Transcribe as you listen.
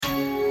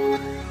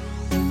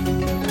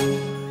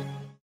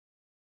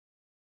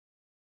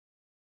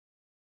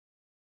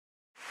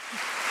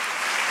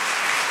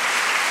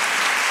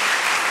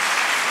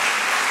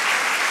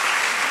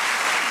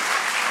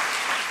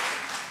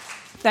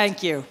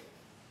Thank you.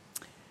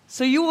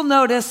 So you will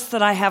notice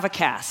that I have a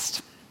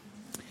cast.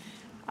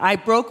 I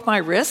broke my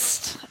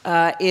wrist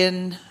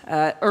in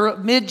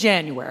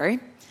mid-January,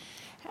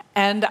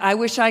 and I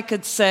wish I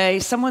could say,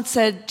 someone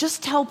said,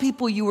 just tell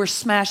people you were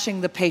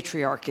smashing the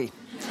patriarchy.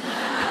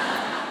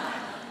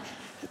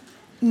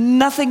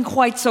 Nothing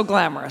quite so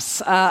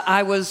glamorous.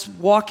 I was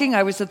walking.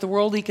 I was at the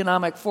World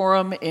Economic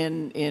Forum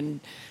in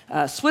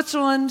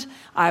Switzerland.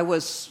 It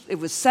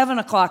was 7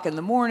 o'clock in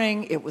the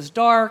morning. It was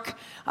dark.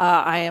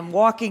 I am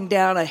walking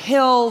down a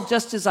hill.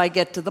 Just as I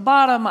get to the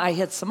bottom, I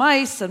hit some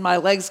ice, and my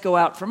legs go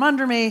out from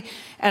under me,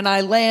 and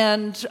I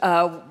land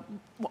on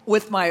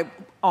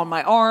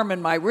my arm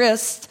and my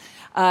wrist,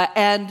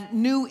 and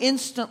knew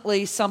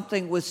instantly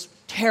something was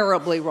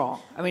terribly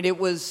wrong. I mean, it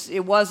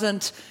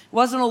wasn't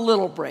a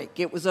little break.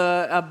 It was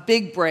a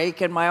big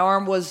break, and my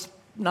arm was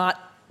not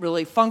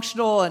really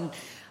functional, and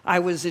I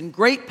was in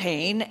great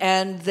pain,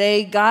 and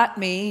they got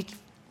me,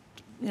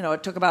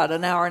 it took about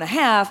an hour and a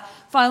half,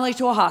 finally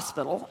to a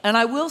hospital. And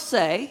I will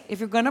say, if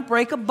you're going to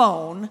break a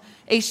bone,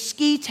 a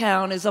ski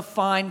town is a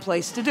fine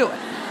place to do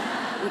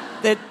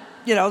it.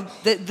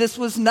 This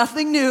was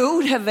nothing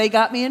new. They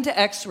got me into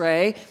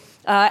X-ray,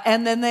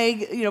 and then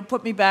they,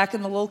 put me back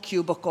in the little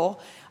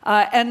cubicle.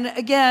 And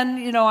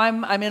again,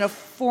 I'm in a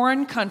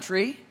foreign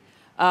country.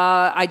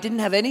 I didn't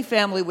have any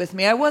family with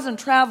me. I wasn't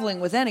traveling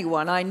with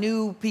anyone. I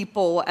knew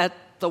people at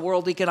the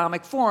World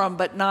Economic Forum,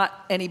 but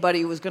not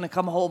anybody who was going to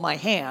come hold my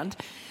hand.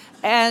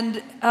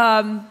 And,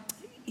 I'm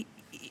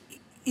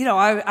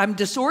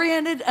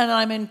disoriented and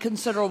I'm in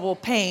considerable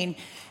pain.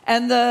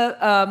 And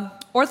the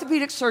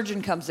orthopedic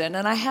surgeon comes in,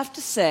 and I have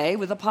to say,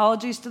 with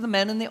apologies to the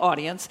men in the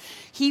audience,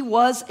 he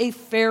was a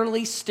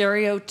fairly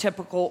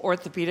stereotypical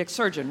orthopedic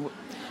surgeon.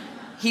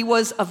 He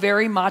was a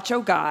very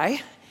macho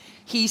guy.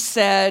 He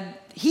said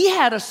he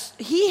had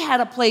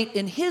a plate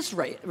in his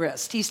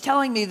wrist. He's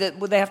telling me that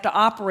they have to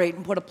operate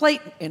and put a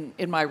plate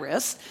in my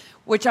wrist,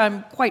 which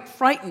I'm quite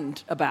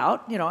frightened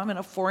about. I'm in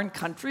a foreign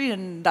country,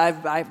 and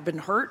I've been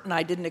hurt, and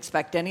I didn't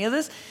expect any of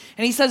this.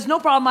 And he says, no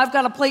problem, I've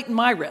got a plate in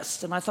my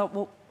wrist. And I thought,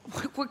 well,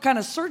 what kind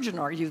of surgeon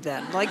are you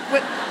then? What?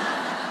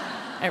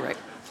 Anyway.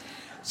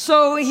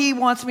 So he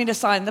wants me to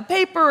sign the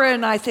paper,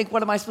 and I think,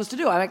 what am I supposed to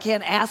do? I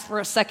can't ask for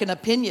a second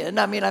opinion.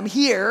 I mean, I'm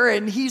here,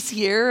 and he's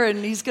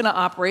going to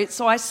operate,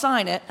 so I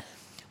sign it.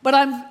 But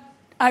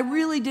I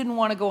really didn't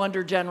want to go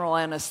under general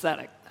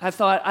anesthetic. I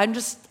thought,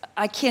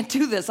 I can't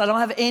do this. I don't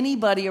have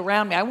anybody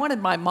around me. I wanted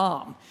my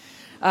mom.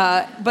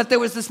 But there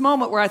was this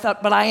moment where I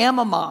thought, but I am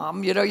a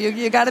mom.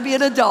 You got to be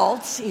an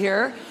adult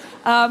here.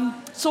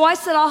 So I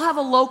said, I'll have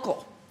a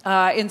local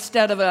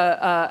instead of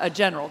a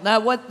general.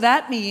 Now, what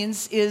that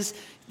means is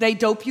they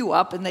dope you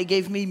up, and they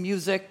gave me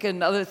music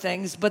and other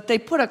things, but they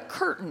put a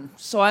curtain.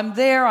 So I'm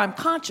there, I'm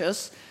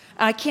conscious,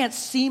 and I can't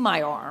see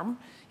my arm.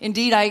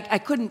 Indeed, I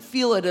couldn't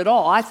feel it at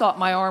all. I thought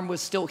my arm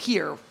was still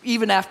here,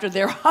 even after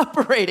they're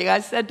operating. I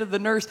said to the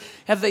nurse,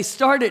 have they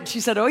started? She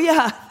said, oh,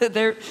 yeah.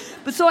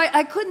 But so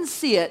I couldn't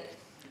see it.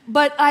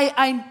 But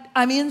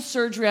I'm in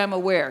surgery, I'm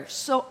aware.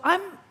 So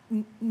I'm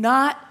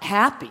not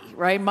happy,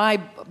 right? My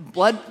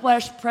blood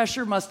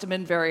pressure must have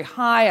been very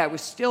high. I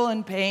was still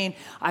in pain.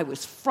 I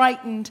was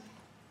frightened.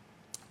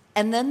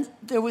 And then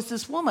there was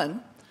this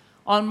woman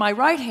on my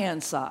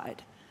right-hand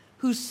side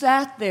who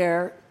sat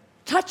there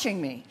touching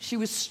me. She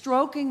was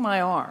stroking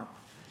my arm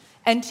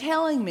and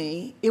telling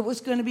me it was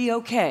going to be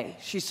okay.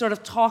 She's sort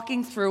of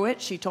talking through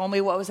it. She told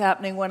me what was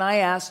happening when I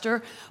asked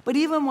her. But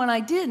even when I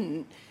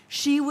didn't,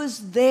 she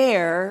was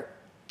there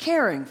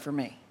caring for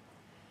me.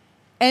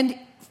 And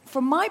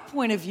from my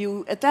point of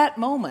view, at that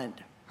moment,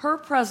 her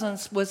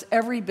presence was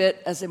every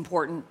bit as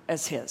important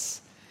as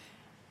his.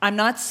 I'm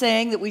not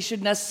saying that we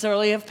should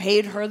necessarily have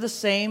paid her the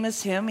same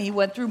as him. He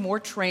went through more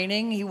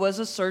training. He was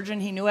a surgeon.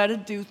 He knew how to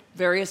do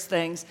various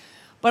things.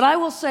 But I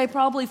will say,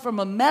 probably from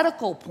a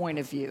medical point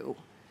of view,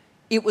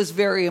 it was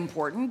very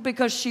important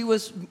because she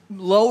was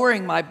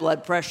lowering my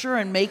blood pressure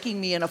and making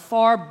me in a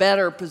far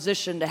better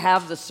position to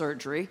have the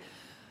surgery.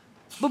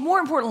 But more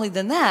importantly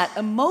than that,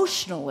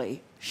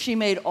 emotionally, she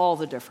made all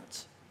the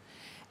difference.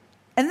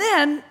 And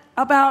then,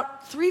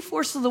 about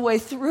 3/4 of the way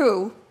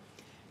through,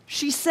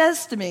 she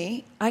says to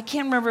me, I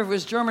can't remember if it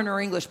was German or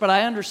English, but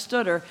I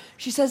understood her.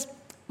 She says,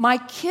 my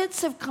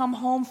kids have come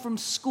home from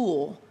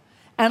school,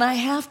 and I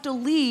have to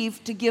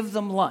leave to give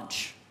them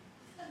lunch.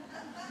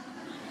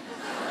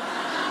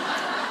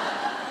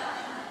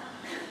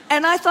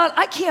 And I thought,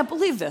 I can't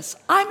believe this.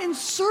 I'm in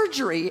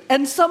surgery,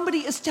 and somebody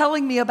is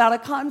telling me about a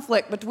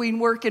conflict between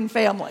work and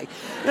family.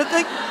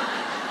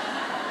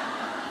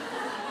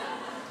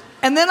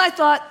 And then I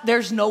thought,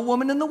 there's no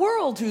woman in the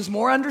world who's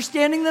more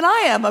understanding than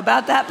I am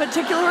about that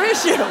particular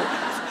issue.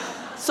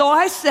 So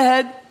I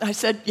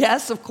said,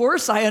 yes, of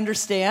course, I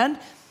understand.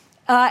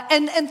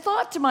 And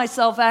thought to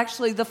myself,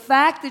 actually, the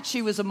fact that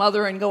she was a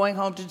mother and going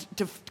home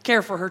to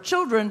care for her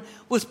children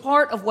was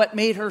part of what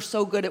made her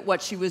so good at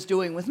what she was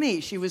doing with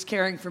me. She was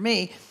caring for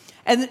me.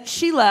 And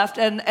she left,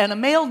 and a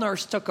male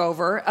nurse took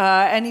over,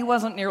 and he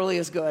wasn't nearly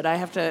as good, I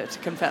have to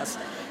confess.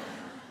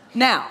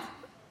 Now,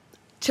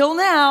 till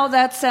now,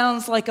 that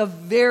sounds like a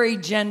very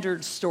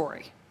gendered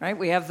story. right?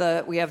 We have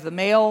the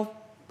male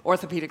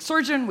orthopedic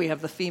surgeon, we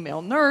have the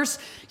female nurse.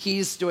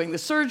 He's doing the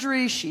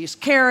surgery, she's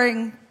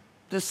caring.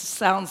 This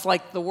sounds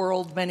like the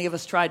world many of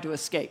us tried to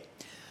escape.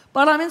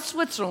 But I'm in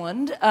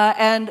Switzerland,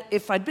 and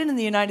if I'd been in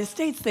the United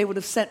States, they would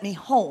have sent me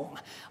home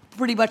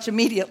pretty much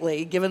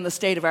immediately, given the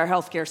state of our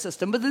healthcare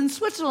system. But in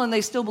Switzerland,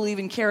 they still believe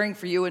in caring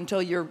for you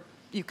until you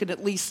can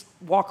at least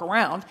walk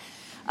around.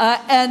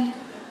 And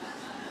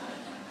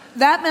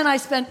that meant I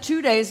spent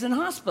 2 days in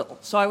hospital.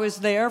 So I was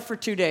there for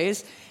 2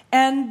 days,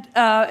 and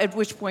at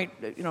which point,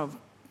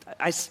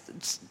 I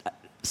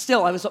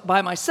was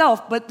by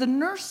myself, but the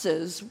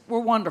nurses were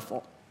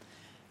wonderful.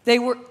 They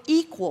were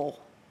equal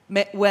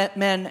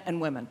men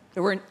and women.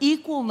 There were an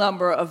equal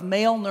number of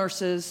male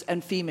nurses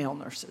and female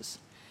nurses.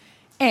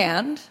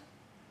 And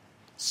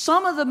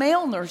some of the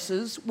male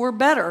nurses were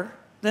better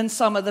than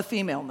some of the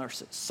female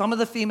nurses. Some of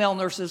the female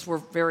nurses were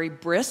very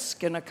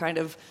brisk in a kind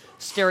of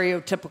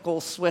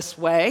stereotypical Swiss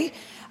way.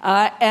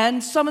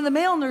 And some of the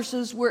male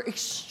nurses were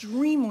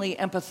extremely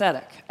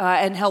empathetic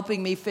and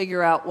helping me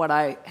figure out what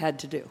I had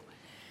to do.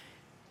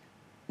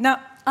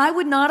 Now, I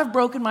would not have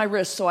broken my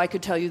wrist so I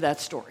could tell you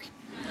that story.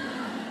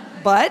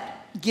 But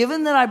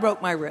given that I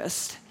broke my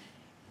wrist,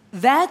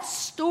 that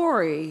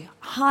story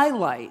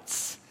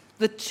highlights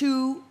the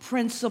two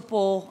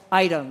principal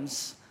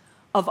items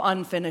of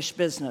unfinished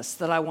business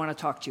that I want to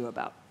talk to you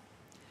about.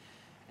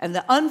 And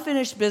the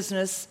unfinished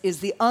business is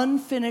the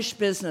unfinished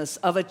business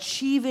of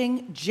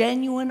achieving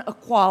genuine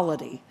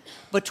equality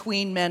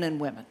between men and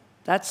women.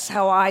 That's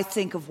how I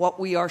think of what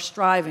we are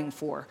striving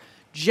for.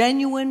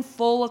 Genuine,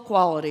 full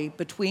equality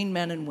between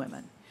men and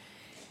women.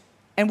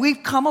 And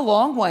we've come a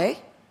long way.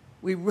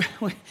 We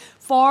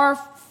far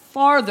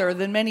farther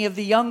than many of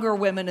the younger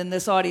women in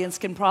this audience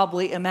can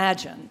probably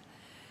imagine.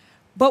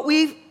 But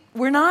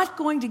we're not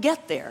going to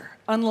get there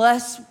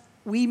unless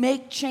we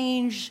make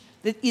change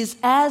that is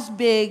as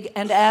big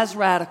and as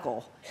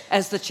radical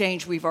as the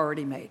change we've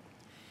already made.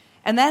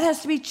 And that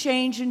has to be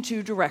change in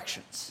two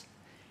directions.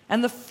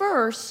 And the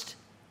first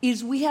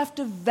is we have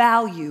to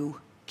value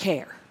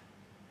care.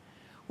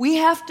 We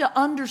have to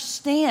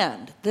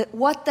understand that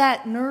what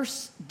that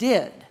nurse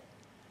did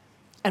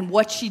and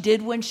what she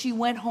did when she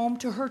went home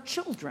to her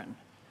children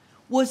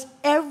was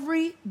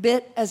every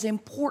bit as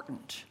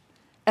important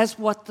as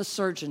what the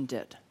surgeon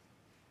did.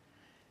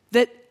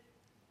 That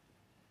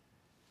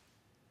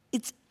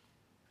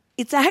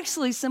it's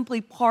actually simply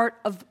part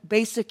of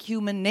basic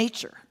human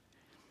nature,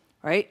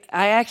 right?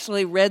 I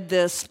actually read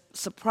this,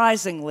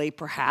 surprisingly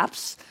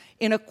perhaps,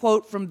 in a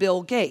quote from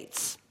Bill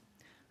Gates,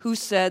 who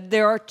said,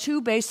 "There are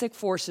two basic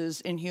forces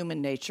in human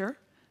nature,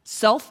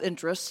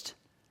 self-interest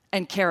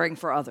and caring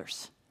for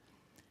others."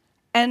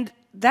 And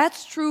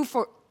that's true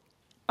for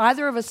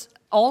either of us,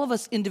 all of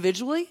us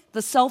individually.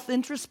 The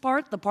self-interest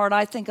part, the part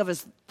I think of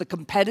as the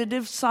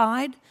competitive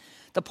side,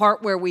 the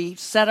part where we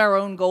set our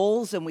own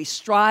goals and we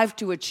strive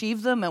to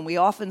achieve them, and we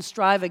often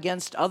strive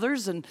against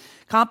others, and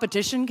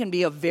competition can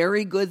be a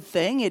very good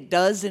thing. It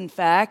does, in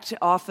fact,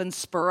 often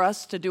spur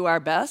us to do our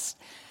best.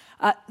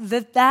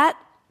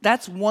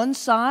 That's one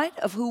side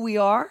of who we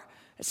are.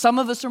 Some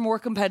of us are more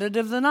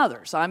competitive than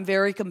others. I'm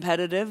very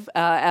competitive.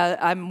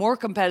 I'm more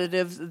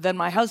competitive than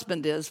my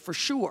husband is, for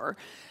sure,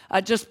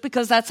 just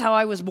because that's how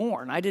I was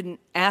born. I didn't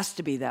ask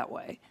to be that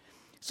way.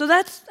 So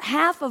that's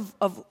half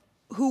of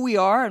who we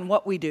are and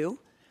what we do.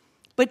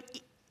 But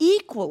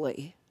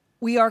equally,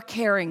 we are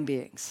caring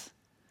beings.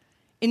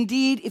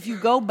 Indeed, if you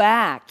go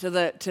back to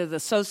the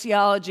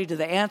sociology, to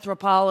the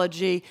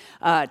anthropology,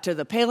 to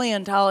the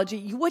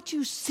paleontology, what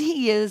you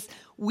see is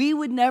we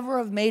would never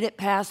have made it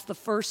past the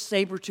first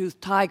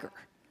saber-toothed tiger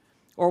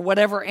or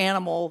whatever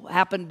animal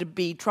happened to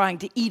be trying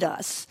to eat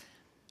us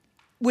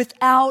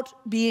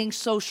without being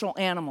social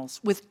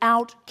animals,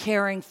 without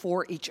caring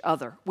for each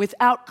other,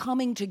 without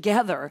coming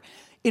together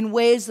in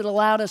ways that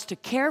allowed us to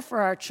care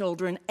for our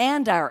children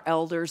and our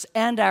elders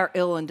and our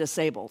ill and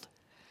disabled.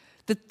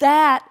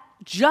 That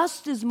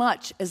just as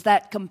much as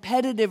that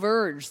competitive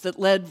urge that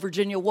led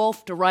Virginia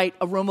Woolf to write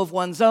A Room of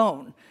One's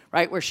Own,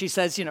 right, where she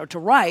says, to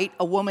write,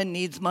 a woman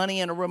needs money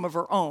and a room of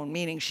her own,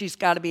 meaning she's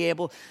got to be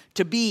able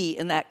to be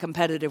in that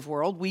competitive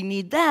world. We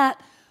need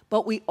that,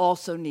 but we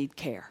also need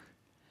care.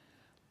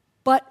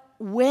 But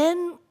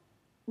when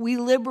we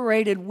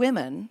liberated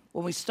women,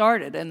 when we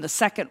started in the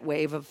second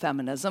wave of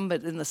feminism,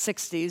 but in the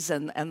 60s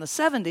and the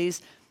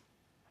 70s,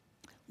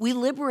 we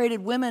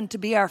liberated women to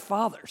be our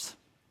fathers,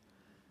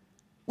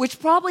 which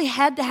probably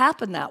had to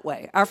happen that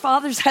way. Our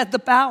fathers had the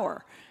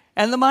power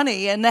and the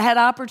money, and they had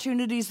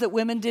opportunities that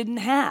women didn't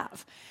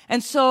have.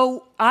 And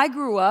so I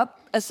grew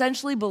up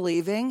essentially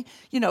believing,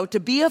 to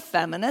be a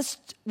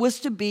feminist was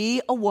to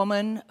be a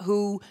woman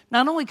who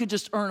not only could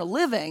just earn a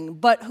living,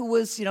 but who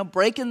was,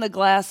 breaking the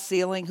glass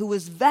ceiling, who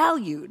was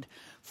valued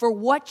for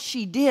what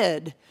she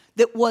did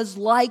that was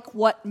like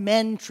what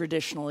men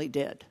traditionally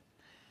did.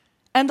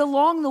 And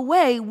along the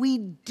way, we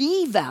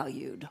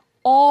devalued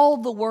all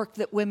the work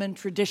that women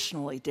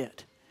traditionally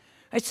did.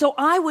 Right, so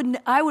I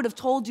would have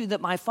told you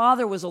that my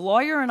father was a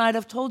lawyer, and I'd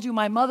have told you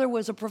my mother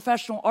was a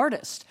professional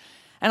artist,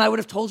 and I would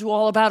have told you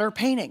all about her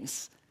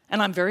paintings,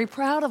 and I'm very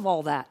proud of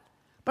all that.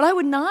 But I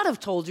would not have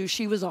told you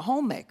she was a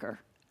homemaker.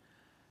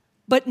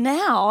 But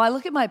now I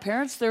look at my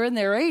parents, they're in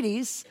their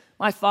 80s.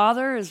 My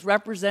father has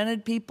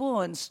represented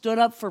people and stood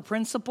up for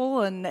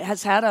principle and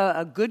has had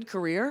a good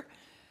career.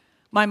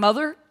 My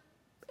mother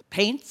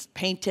paints,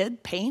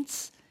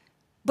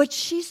 but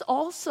she's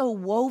also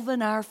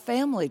woven our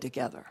family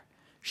together.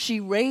 She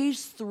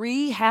raised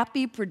 3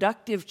 happy,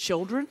 productive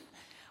children,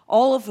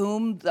 all of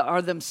whom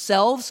are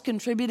themselves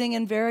contributing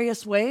in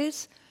various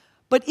ways.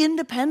 But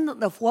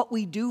independent of what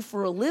we do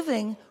for a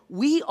living,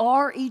 we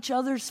are each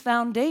other's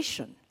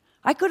foundation.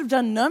 I could have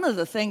done none of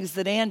the things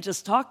that Ann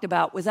just talked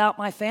about without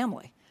my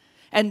family.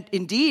 And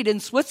indeed, in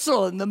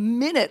Switzerland, the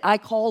minute I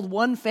called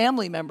one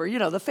family member,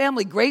 the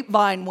family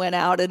grapevine went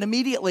out, and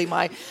immediately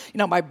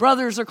my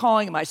brothers are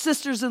calling, and my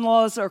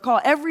sisters-in-laws are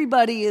calling.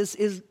 Everybody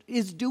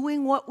is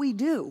doing what we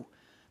do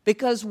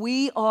because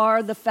we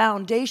are the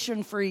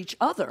foundation for each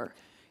other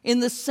in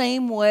the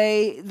same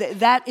way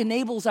that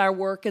enables our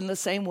work in the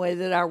same way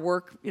that our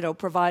work,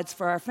 provides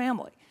for our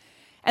family.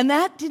 And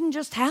that didn't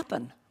just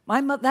happen.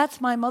 That's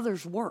my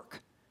mother's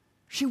work.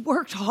 She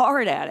worked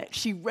hard at it.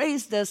 She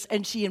raised us,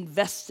 and she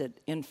invested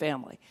in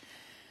family.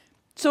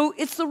 So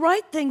it's the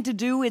right thing to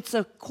do. It's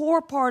a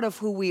core part of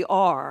who we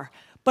are.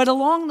 But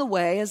along the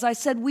way, as I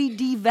said, we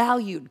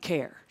devalued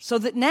care. So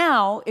that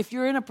now, if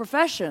you're in a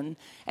profession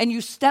and you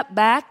step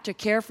back to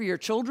care for your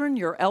children,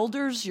 your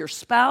elders, your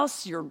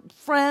spouse, your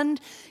friend,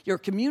 your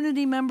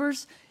community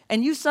members,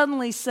 and you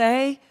suddenly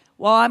say,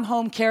 well, I'm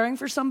home caring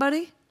for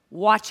somebody,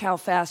 watch how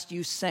fast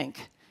you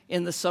sink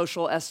in the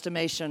social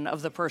estimation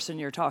of the person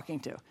you're talking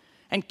to.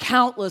 And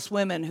countless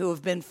women who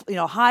have been,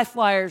 high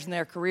flyers in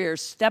their careers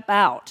step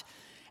out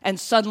and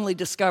suddenly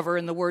discover,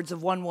 in the words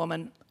of one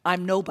woman,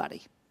 I'm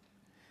nobody.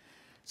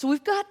 So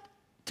we've got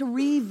to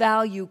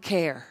revalue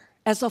care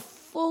as a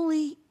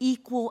fully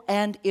equal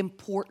and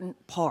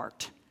important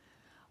part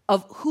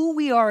of who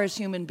we are as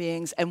human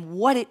beings and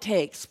what it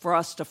takes for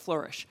us to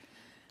flourish.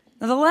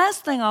 Now, the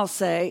last thing I'll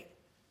say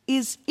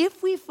is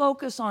if we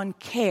focus on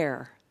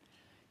care,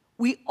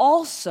 we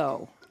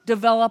also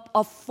develop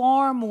a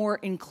far more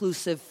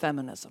inclusive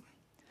feminism.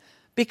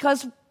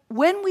 Because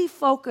when we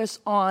focus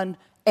on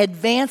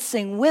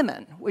advancing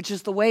women, which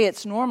is the way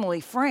it's normally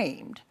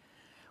framed,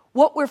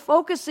 what we're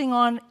focusing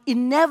on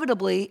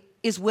inevitably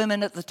is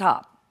women at the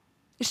top.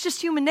 It's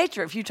just human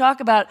nature. If you talk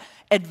about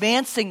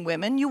advancing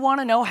women, you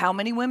want to know how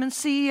many women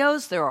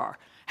CEOs there are,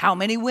 how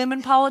many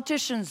women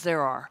politicians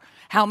there are,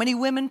 how many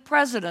women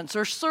presidents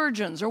or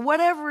surgeons or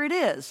whatever it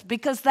is,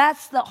 because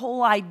that's the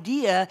whole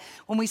idea.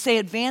 When we say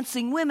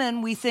advancing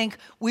women, we think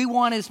we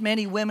want as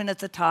many women at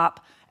the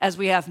top as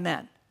we have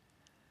men.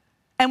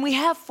 And we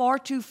have far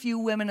too few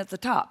women at the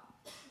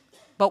top,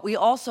 but we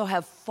also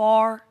have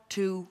far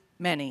too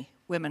many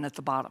women at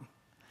the bottom.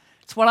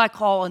 It's what I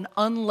call an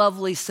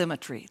unlovely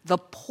symmetry. The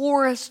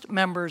poorest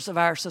members of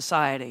our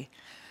society,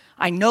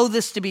 I know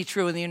this to be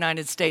true in the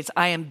United States.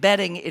 I am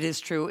betting it is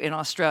true in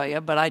Australia,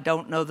 but I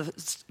don't know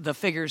the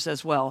figures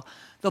as well.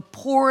 The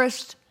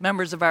poorest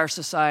members of our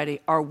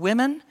society are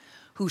women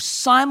who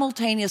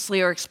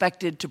simultaneously are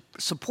expected to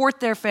support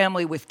their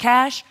family with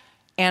cash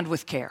and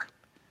with care.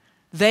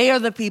 They are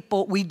the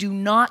people, we do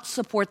not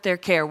support their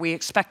care. We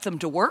expect them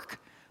to work,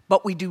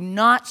 but we do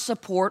not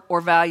support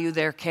or value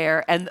their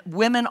care. And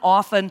women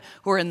often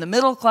who are in the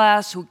middle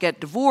class, who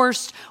get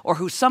divorced, or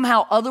who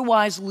somehow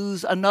otherwise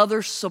lose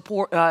another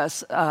stream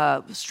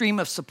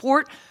of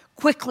support,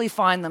 quickly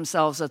find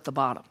themselves at the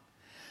bottom.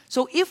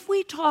 So if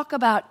we talk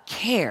about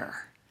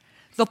care,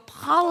 the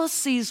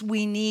policies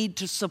we need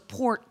to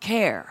support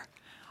care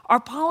are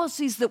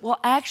policies that will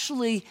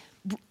actually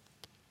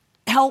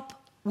help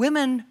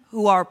women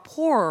who are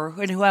poorer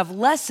and who have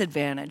less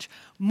advantage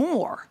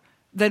more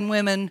than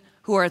women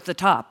who are at the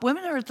top.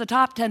 Women who are at the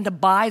top tend to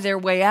buy their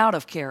way out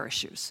of care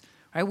issues.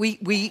 Right?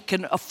 We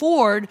can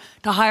afford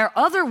to hire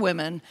other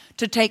women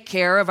to take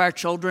care of our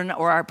children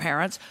or our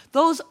parents.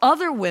 Those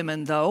other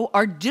women, though,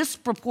 are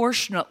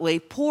disproportionately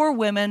poor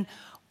women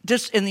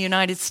just in the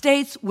United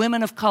States,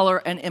 women of color,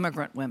 and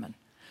immigrant women.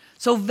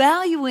 So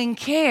valuing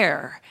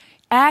care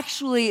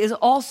actually is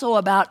also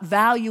about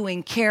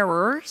valuing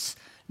carers,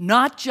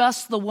 not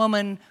just the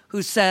woman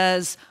who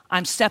says,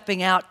 I'm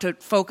stepping out to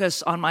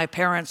focus on my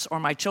parents or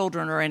my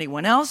children or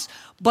anyone else,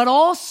 but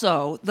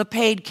also the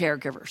paid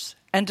caregivers.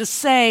 And to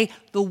say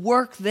the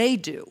work they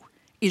do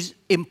is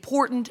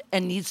important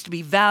and needs to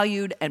be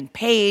valued and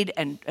paid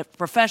and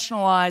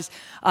professionalized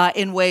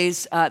in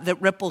ways that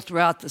ripple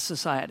throughout the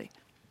society.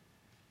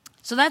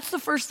 So that's the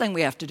first thing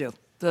we have to do,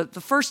 the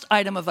first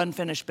item of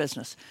unfinished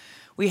business.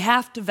 We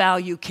have to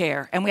value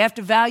care, and we have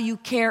to value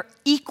care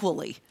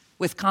equally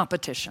with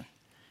competition.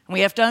 And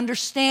we have to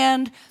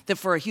understand that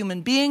for a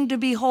human being to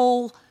be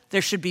whole,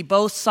 there should be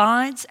both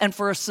sides, and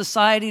for a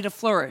society to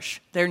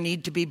flourish, there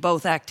need to be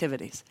both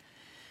activities.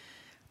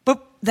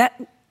 But that,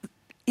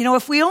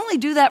 if we only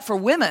do that for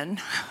women,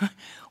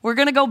 we're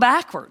going to go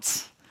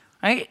backwards,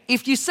 right?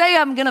 If you say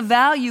I'm going to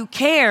value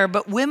care,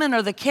 but women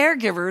are the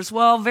caregivers,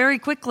 well, very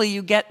quickly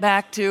you get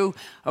back to,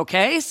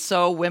 okay,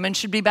 so women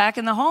should be back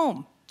in the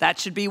home. That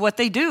should be what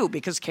they do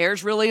because care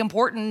is really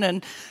important,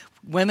 and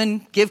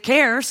women give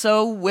care,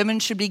 so women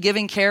should be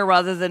giving care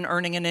rather than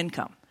earning an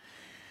income.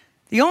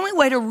 The only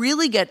way to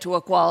really get to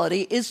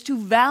equality is to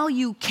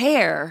value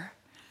care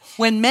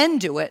when men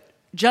do it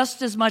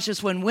just as much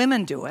as when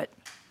women do it.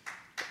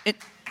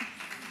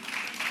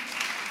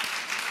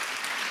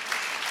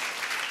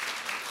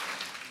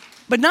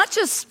 But not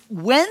just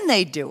when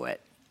they do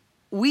it,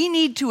 we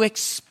need to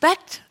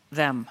expect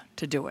them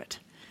to do it.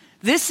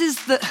 This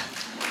is the...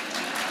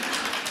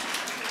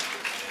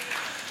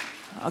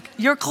 Okay,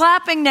 you're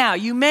clapping now.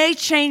 You may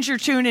change your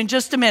tune in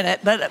just a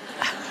minute, but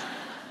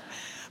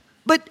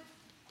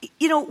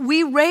you know,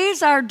 we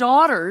raise our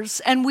daughters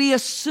and we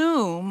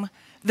assume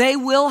they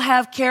will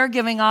have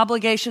caregiving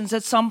obligations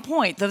at some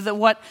point.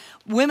 What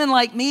women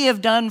like me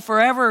have done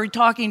forever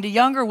talking to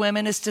younger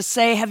women is to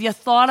say, have you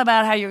thought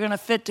about how you're going to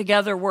fit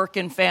together work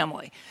and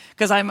family?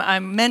 Because I'm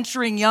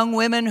mentoring young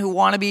women who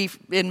want to be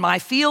in my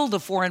field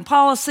of foreign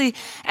policy,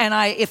 and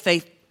if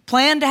they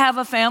plan to have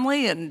a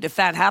family, and if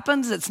that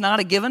happens, it's not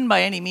a given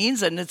by any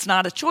means, and it's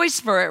not a choice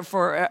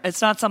for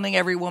it's not something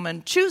every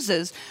woman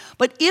chooses.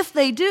 But if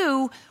they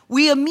do,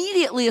 we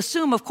immediately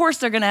assume, of course,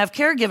 they're going to have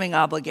caregiving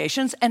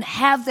obligations, and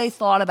have they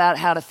thought about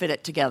how to fit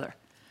it together?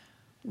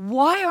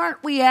 Why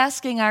aren't we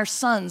asking our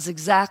sons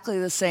exactly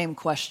the same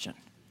question?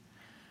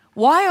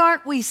 Why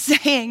aren't we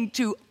saying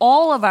to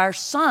all of our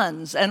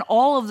sons and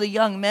all of the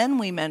young men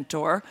we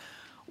mentor,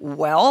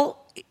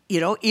 well,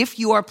 you know, if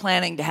you are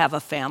planning to have a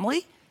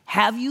family,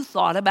 have you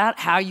thought about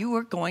how you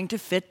are going to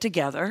fit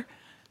together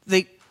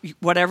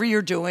whatever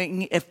you're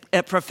doing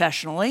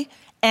professionally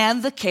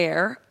and the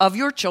care of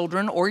your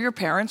children or your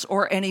parents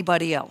or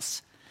anybody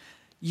else?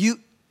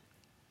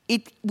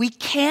 We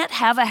can't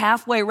have a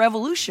halfway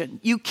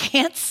revolution. You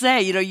can't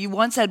say, you know, you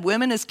once had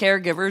women as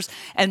caregivers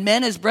and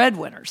men as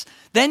breadwinners.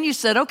 Then you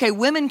said, okay,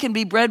 women can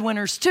be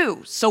breadwinners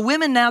too. So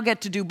women now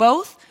get to do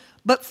both.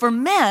 But for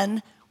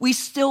men, we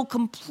still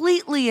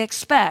completely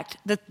expect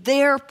that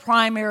their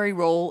primary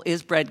role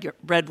is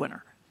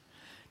breadwinner.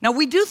 Now,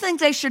 we do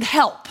think they should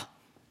help.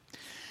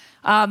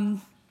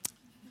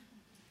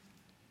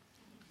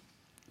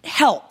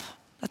 Help.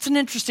 That's an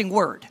interesting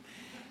word.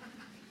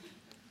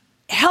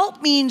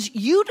 Help means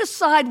you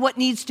decide what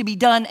needs to be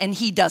done and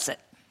he does it.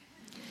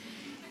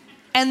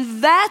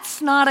 And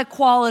that's not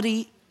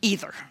equality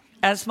either.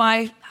 As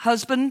my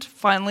husband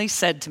finally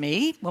said to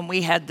me when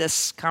we had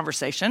this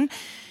conversation,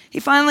 he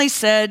finally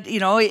said,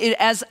 you know,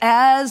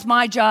 as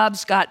my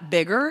jobs got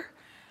bigger,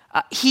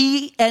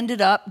 he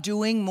ended up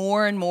doing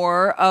more and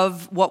more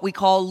of what we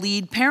call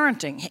lead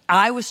parenting.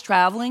 I was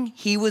traveling,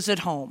 he was at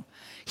home.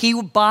 He,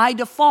 by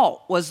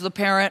default, was the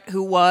parent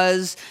who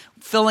was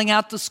filling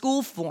out the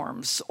school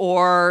forms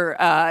or,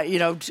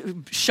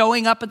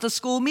 showing up at the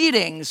school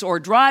meetings or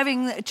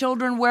driving the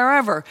children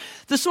wherever.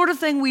 The sort of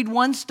thing we'd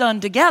once done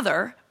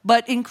together,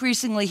 but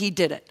increasingly he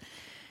did it.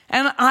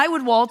 And I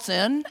would waltz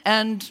in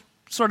and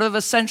sort of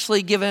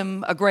essentially give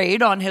him a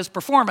grade on his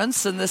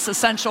performance in this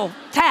essential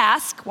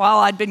task while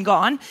I'd been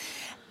gone.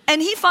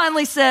 And he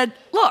finally said,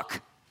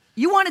 look,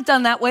 you want it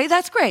done that way?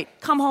 That's great.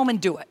 Come home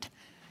and do it.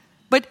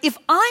 But if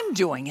I'm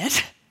doing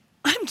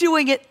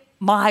it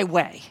my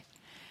way.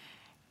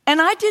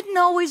 And I didn't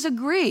always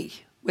agree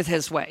with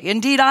his way.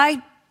 Indeed,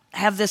 I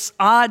have this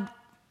odd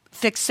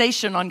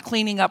fixation on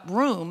cleaning up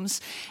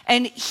rooms,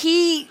 and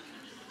he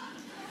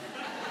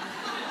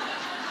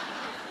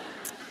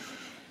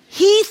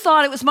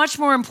thought it was much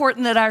more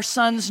important that our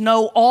sons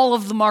know all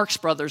of the Marx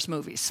Brothers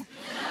movies.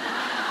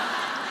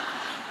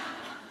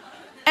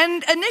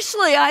 And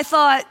initially I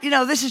thought,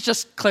 this is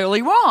just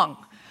clearly wrong.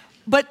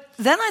 But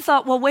then I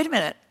thought, well, wait a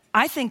minute.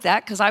 I think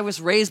that because I was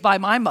raised by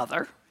my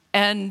mother,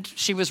 and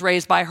she was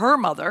raised by her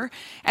mother,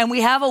 and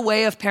we have a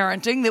way of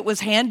parenting that was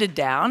handed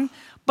down,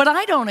 but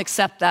I don't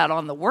accept that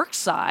on the work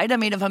side. I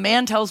mean, if a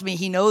man tells me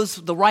he knows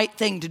the right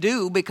thing to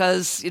do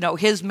because,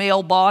 his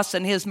male boss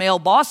and his male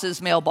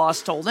boss's male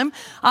boss told him,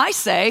 I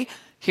say,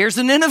 here's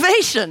an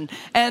innovation,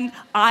 and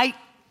I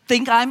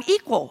think I'm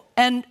equal.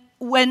 And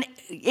when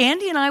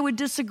Andy and I would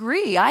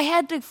disagree, I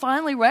had to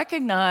finally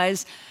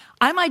recognize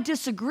I might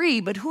disagree,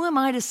 but who am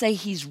I to say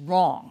he's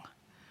wrong?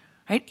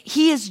 Right?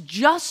 He is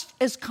just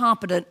as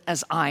competent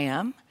as I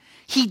am.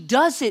 He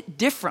does it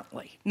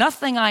differently.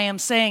 Nothing I am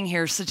saying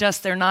here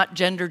suggests there are not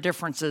gender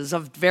differences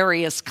of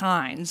various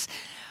kinds,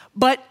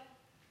 but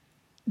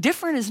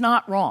different is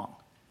not wrong.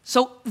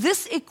 So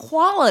this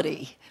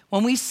equality,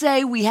 when we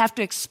say we have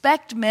to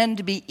expect men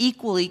to be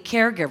equally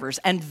caregivers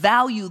and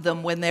value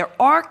them when there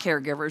are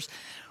caregivers,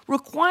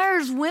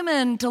 requires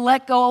women to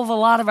let go of a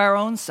lot of our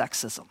own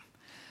sexism.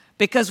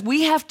 Because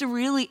we have to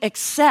really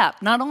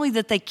accept not only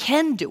that they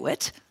can do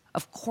it,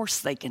 of course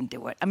they can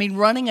do it. I mean,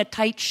 running a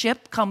tight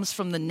ship comes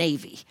from the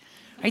Navy,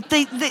 right?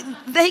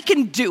 They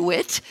can do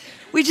it.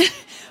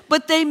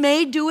 But they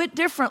may do it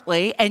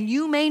differently, and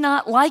you may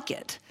not like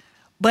it.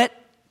 But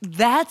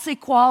that's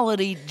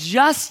equality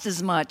just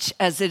as much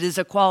as it is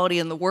equality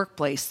in the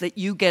workplace, that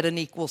you get an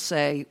equal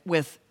say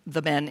with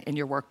the men in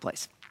your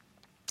workplace.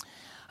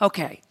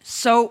 Okay,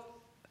 so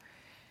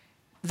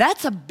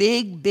that's a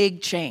big,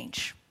 big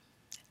change.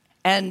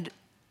 And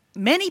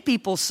many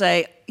people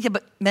say, yeah,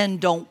 but men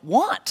don't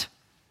want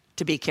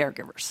to be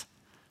caregivers.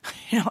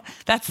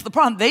 That's the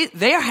problem.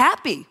 They are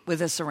happy with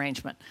this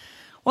arrangement.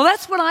 Well,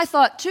 that's what I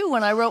thought too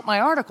when I wrote my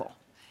article.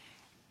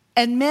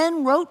 And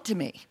men wrote to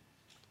me,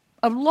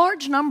 a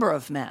large number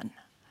of men,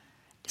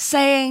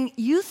 saying,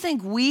 you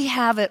think we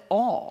have it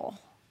all,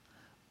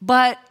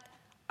 but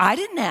I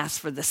didn't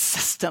ask for this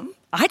system.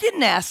 I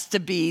didn't ask to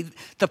be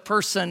the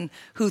person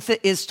who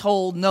is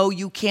told, no,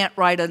 you can't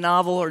write a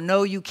novel, or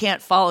no, you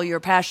can't follow your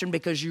passion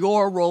because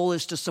your role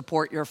is to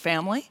support your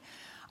family.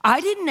 I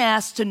didn't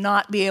ask to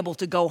not be able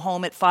to go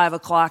home at 5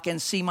 o'clock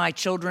and see my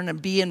children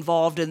and be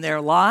involved in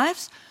their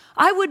lives.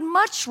 I would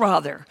much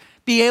rather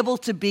be able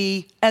to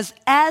be as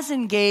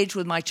engaged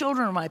with my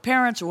children or my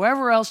parents or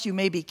whoever else you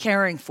may be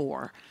caring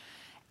for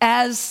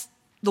as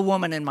the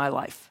woman in my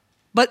life.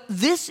 But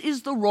this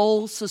is the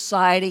role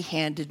society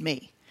handed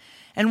me.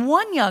 And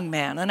one young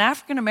man, an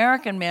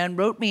African-American man,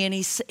 wrote me and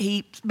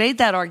he made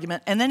that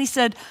argument. And then he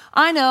said,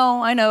 I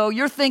know,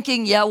 you're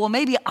thinking, yeah, well,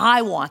 maybe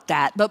I want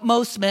that, but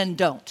most men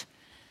don't.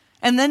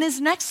 And then his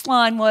next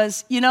line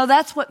was,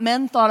 that's what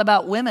men thought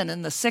about women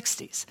in the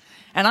 60s.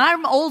 And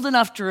I'm old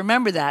enough to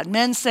remember that.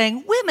 Men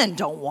saying, women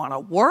don't want to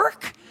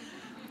work.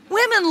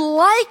 Women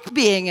like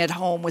being at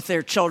home with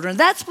their children.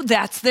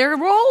 That's their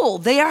role.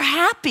 They are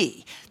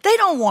happy. They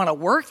don't want to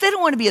work. They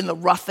don't want to be in the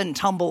rough and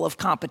tumble of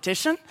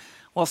competition.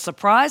 Well,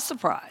 surprise,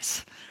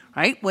 surprise,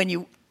 right? When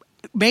you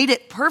made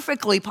it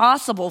perfectly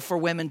possible for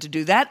women to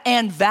do that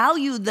and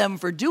valued them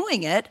for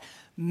doing it,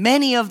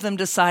 many of them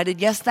decided,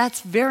 yes,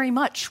 that's very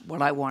much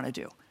what I want to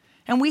do.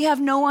 And we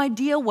have no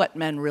idea what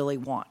men really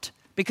want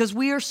because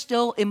we are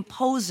still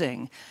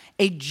imposing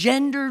a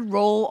gendered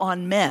role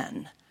on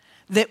men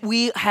that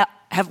we've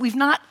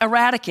not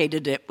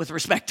eradicated it with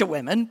respect to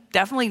women,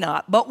 definitely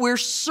not, but we're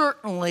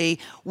certainly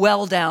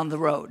well down the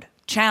road,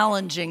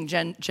 challenging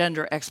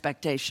gender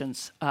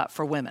expectations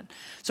for women.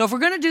 So if we're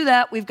going to do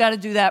that, we've got to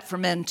do that for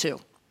men too.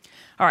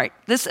 All right,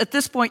 at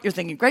this point you're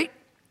thinking, great,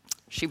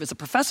 she was a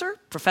professor.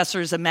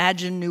 Professors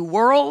imagine new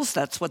worlds.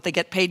 That's what they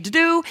get paid to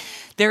do.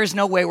 There is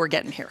no way we're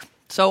getting here.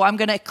 So I'm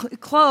going to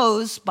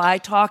close by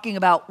talking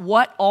about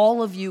what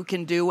all of you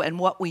can do and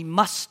what we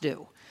must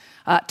do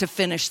to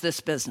finish this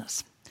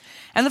business.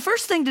 And the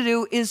first thing to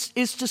do is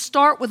to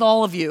start with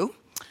all of you,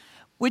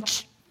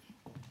 which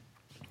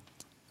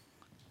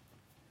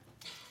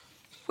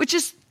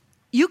is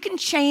you can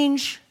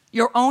change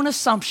your own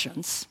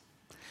assumptions,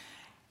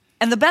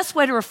 and the best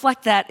way to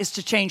reflect that is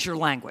to change your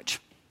language.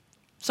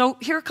 So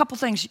here are a couple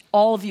things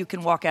all of you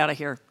can walk out of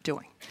here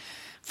doing.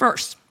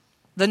 First,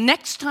 the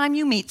next time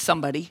you meet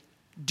somebody,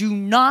 do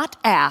not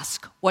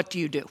ask, what do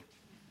you do?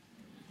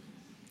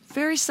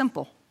 Very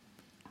simple.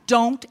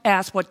 Don't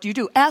ask, what do you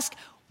do? Ask,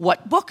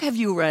 what book have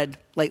you read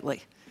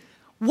lately?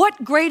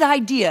 What great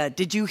idea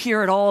did you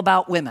hear at all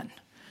about women?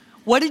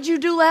 What did you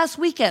do last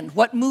weekend?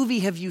 What movie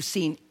have you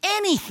seen?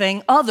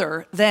 Anything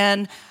other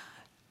than,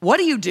 what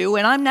do you do?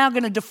 And I'm now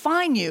going to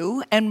define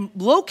you and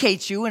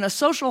locate you in a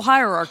social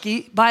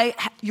hierarchy by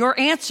your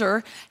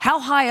answer, how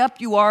high up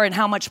you are and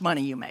how much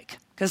money you make.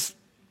 Because,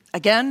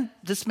 again,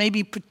 this may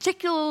be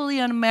particularly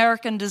an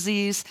American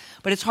disease,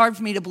 but it's hard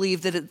for me to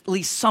believe that at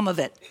least some of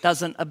it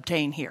doesn't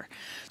obtain here.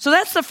 So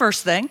that's the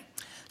first thing.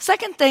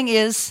 Second thing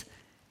is,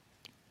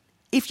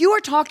 if you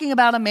are talking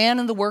about a man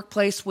in the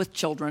workplace with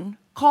children,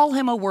 call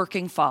him a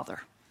working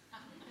father.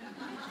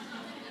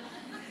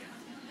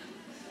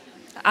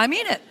 I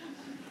mean it.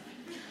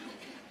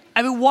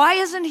 I mean, why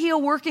isn't he a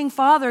working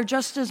father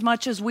just as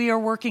much as we are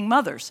working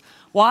mothers?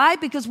 Why?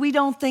 Because we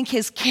don't think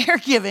his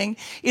caregiving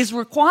is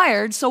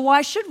required, so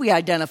why should we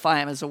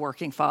identify him as a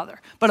working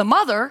father? But a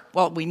mother,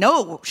 well, we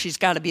know she's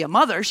got to be a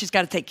mother. She's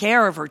got to take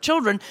care of her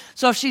children.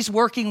 So if she's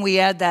working, we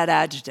add that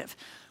adjective,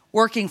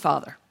 working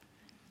father.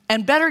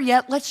 And better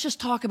yet, let's just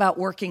talk about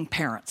working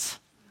parents.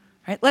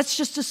 Right? Let's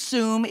just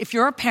assume if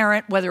you're a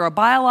parent, whether a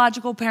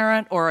biological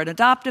parent or an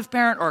adoptive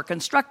parent or a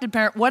constructed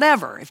parent,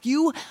 whatever, if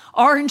you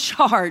are in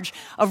charge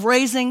of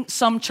raising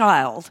some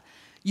child,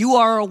 you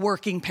are a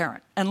working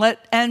parent.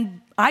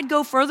 And I'd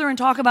go further and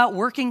talk about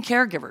working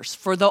caregivers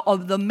for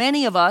the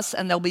many of us,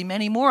 and there'll be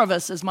many more of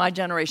us as my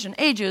generation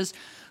ages,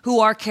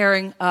 who are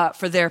caring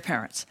for their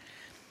parents.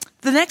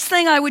 The next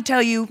thing I would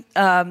tell you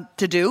to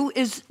do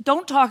is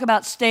don't talk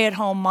about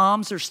stay-at-home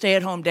moms or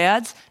stay-at-home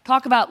dads.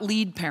 Talk about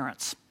lead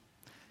parents.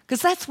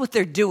 Because that's what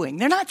they're doing.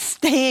 They're not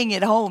staying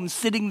at home,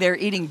 sitting there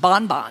eating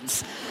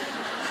bonbons.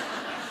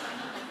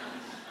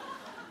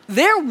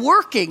 They're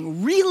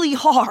working really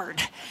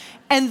hard,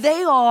 and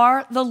they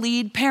are the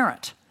lead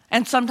parent,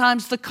 and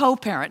sometimes the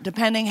co-parent,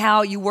 depending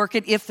how you work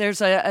it, if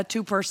there's a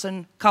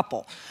two-person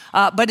couple.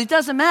 But it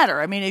doesn't matter.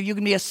 I mean, if you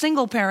can be a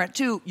single parent,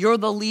 too. You're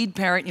the lead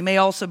parent. You may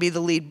also be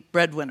the lead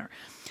breadwinner.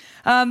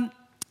 The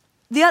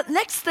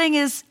next thing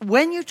is,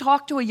 when you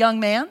talk to a young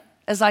man,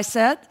 as I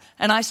said,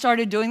 and I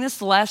started doing this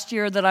the last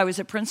year that I was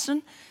at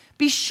Princeton,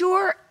 be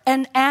sure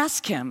and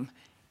ask him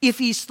if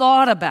he's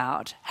thought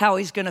about how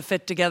he's going to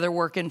fit together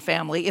work and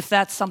family, if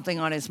that's something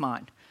on his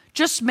mind.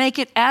 Just make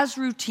it as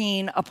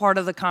routine a part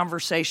of the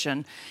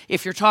conversation.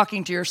 If you're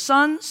talking to your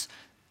sons,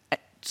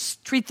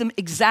 treat them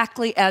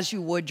exactly as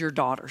you would your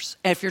daughters.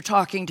 If you're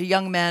talking to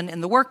young men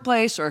in the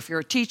workplace or if you're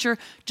a teacher,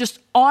 just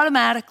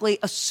automatically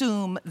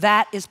assume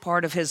that is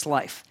part of his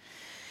life.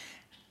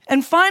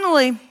 And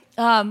finally,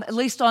 at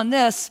least on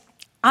this,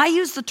 I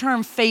use the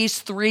term phase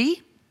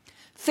 3.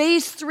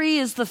 Phase 3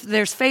 is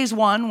there's phase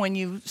 1 when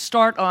you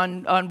start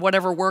on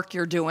whatever work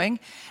you're doing.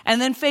 And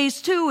then phase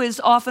 2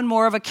 is often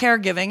more of a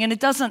caregiving, and it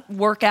doesn't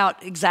work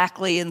out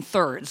exactly in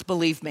thirds,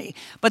 believe me.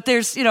 But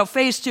there's,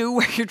 phase 2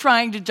 where you're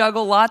trying to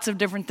juggle lots of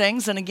different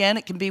things. And again,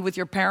 it can be with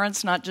your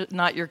parents,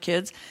 not your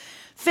kids.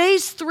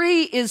 Phase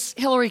 3 is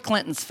Hillary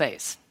Clinton's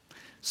phase.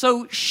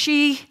 So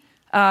she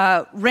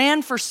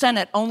ran for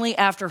Senate only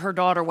after her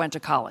daughter went to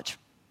college,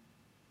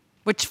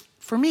 which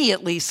for me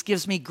at least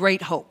gives me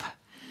great hope.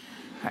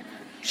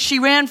 She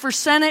ran for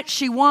Senate,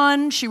 she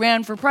won, she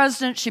ran for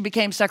president, she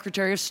became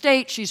Secretary of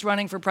State, she's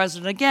running for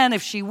president again.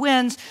 If she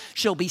wins,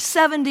 she'll be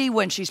 70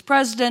 when she's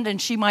president,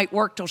 and she might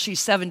work till she's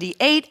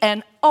 78,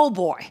 and oh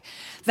boy,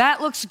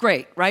 that looks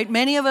great, right?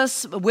 Many of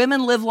us,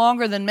 women live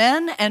longer than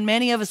men, and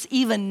many of us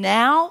even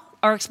now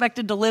are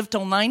expected to live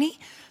till 90.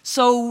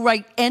 So,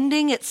 right,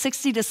 ending at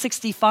 60 to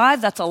 65,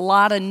 that's a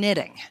lot of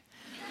knitting.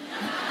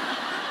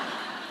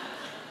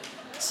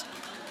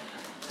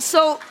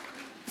 So,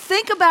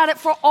 think about it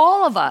for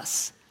all of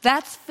us.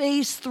 That's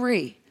phase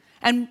 3.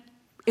 And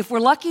if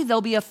we're lucky,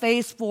 there'll be a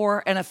phase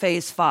 4 and a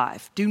phase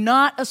 5. Do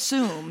not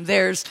assume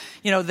there's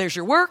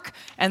your work,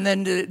 and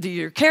then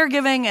your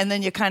caregiving, and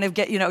then you kind of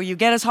get, you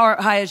get as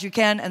high as you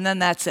can, and then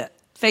that's it.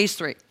 Phase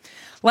 3.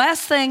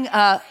 Last thing,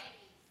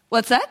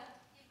 what's that?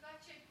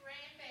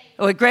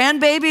 With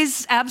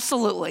grandbabies,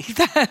 absolutely.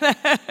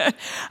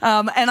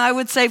 And I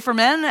would say for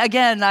men,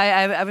 again,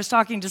 I was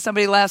talking to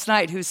somebody last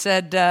night who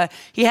said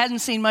he hadn't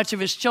seen much of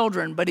his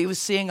children, but he was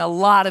seeing a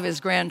lot of his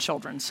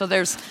grandchildren. So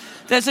there's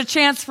a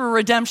chance for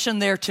redemption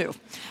there too.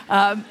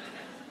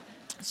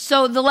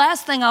 So the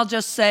last thing I'll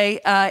just say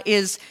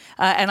is,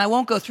 and I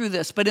won't go through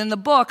this, but in the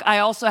book, I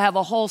also have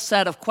a whole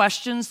set of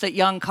questions that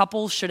young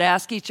couples should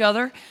ask each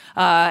other.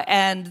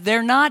 And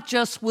they're not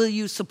just, will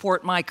you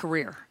support my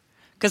career?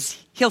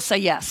 Because he'll say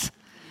yes.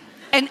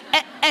 And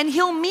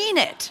he'll mean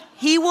it.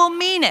 He will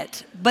mean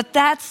it. But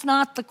that's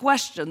not the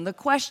question. The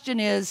question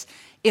is,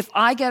 if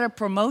I get a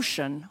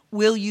promotion,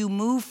 will you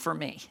move for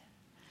me?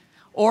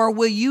 Or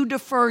will you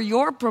defer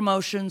your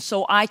promotion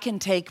so I can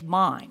take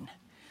mine?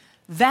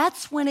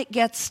 That's when it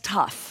gets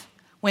tough.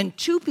 When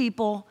two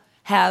people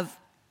have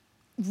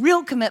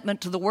real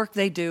commitment to the work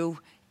they do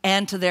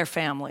and to their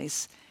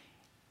families.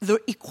 The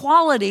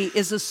equality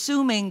is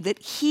assuming that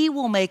he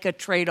will make a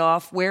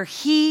trade-off where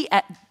he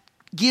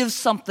gives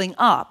something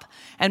up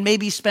and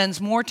maybe spends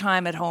more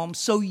time at home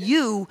so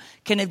you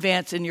can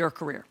advance in your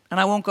career. And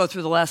I won't go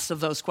through the rest of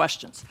those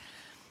questions.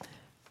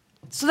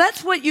 So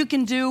that's what you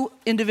can do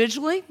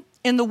individually.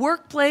 In the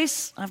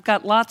workplace,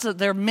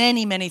 there are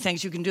many, many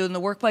things you can do in the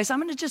workplace. I'm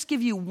going to just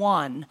give you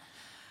one,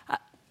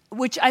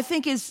 which I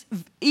think is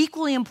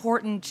equally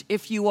important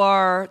if you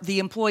are the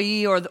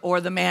employee or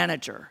the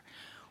manager,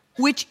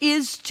 which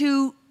is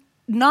to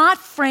not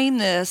frame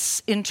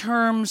this in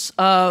terms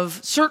of,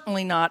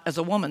 certainly not as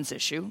a woman's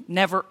issue,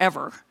 never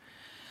ever,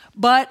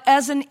 but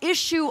as an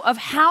issue of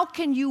how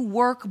can you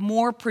work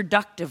more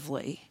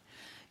productively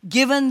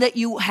given that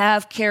you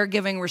have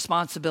caregiving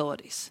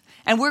responsibilities.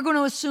 And we're going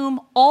to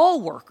assume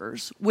all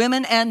workers,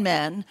 women and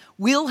men,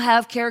 will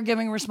have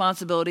caregiving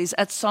responsibilities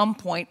at some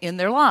point in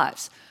their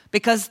lives.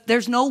 Because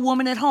there's no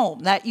woman at home.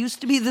 That used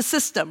to be the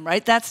system,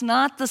 right? That's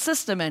not the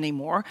system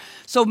anymore.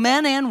 So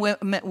men and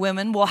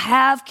women will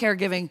have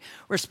caregiving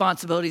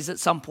responsibilities at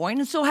some point.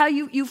 And so how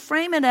you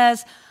frame it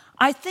as,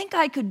 I think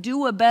I could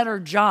do a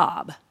better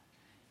job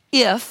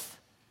if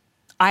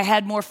I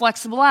had more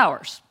flexible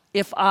hours,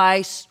 if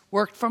I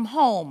worked from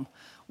home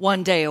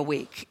one day a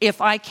week,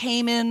 if I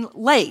came in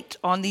late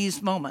on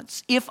these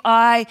moments, if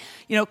I,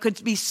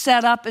 could be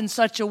set up in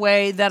such a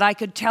way that I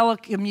could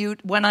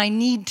telecommute when I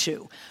need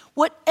to.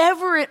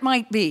 Whatever it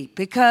might be,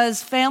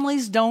 because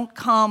families don't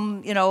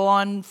come,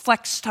 on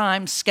flex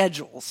time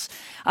schedules.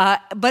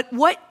 But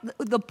what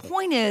the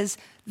point is,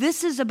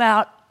 this is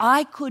about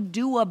I could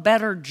do a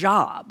better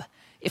job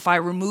if I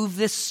remove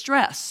this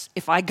stress,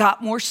 if I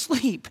got more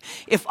sleep,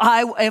 if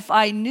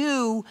I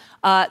knew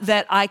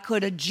that I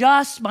could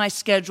adjust my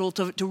schedule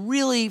to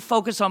really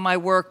focus on my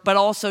work, but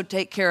also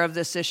take care of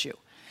this issue.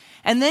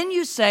 And then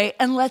you say,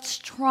 and let's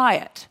try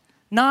it.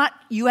 Not,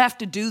 you have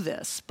to do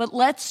this, but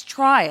let's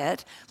try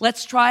it.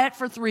 Let's try it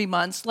for 3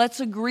 months. Let's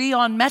agree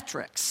on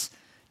metrics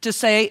to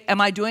say, am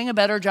I doing a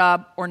better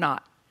job or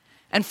not?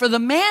 And for the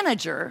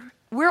manager,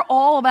 we're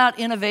all about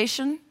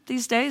innovation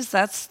these days.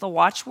 That's the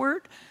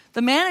watchword.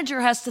 The manager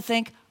has to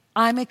think,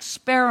 I'm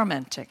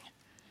experimenting.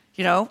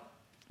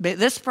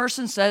 This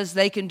person says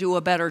they can do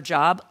a better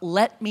job.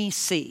 Let me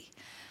see.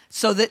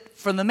 So that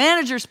from the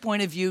manager's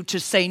point of view, to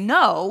say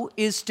no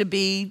is to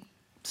be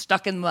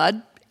stuck in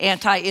mud,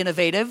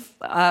 anti-innovative,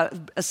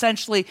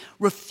 essentially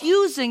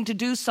refusing to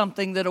do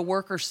something that a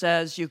worker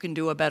says you can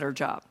do a better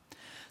job.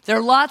 There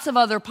are lots of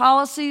other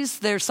policies.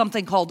 There's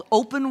something called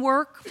open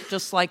work,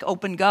 just like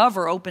OpenGov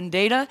or open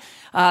data.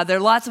 There are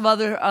lots of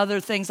other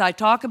things I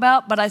talk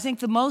about, but I think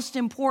the most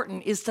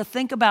important is to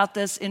think about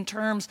this in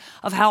terms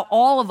of how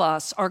all of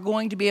us are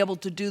going to be able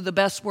to do the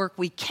best work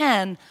we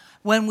can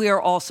when we are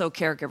also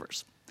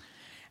caregivers.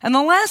 And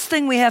the last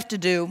thing we have to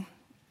do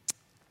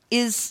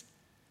is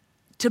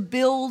to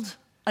build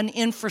an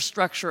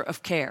infrastructure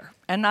of care.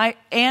 And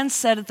Anne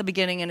said at the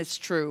beginning, and it's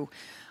true,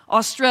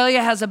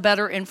 Australia has a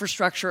better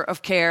infrastructure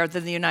of care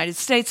than the United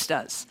States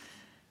does.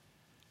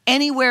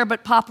 Anywhere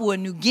but Papua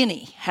New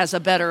Guinea has a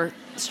better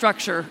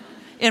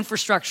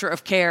infrastructure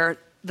of care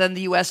than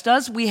the U.S.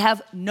 does. We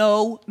have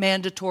no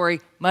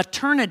mandatory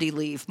maternity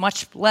leave,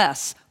 much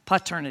less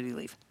paternity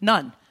leave.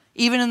 None.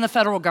 Even in the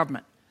federal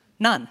government.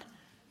 None.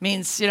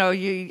 Means,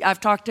 I've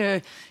talked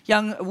to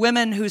young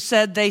women who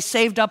said they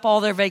saved up all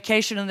their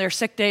vacation and their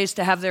sick days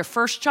to have their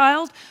first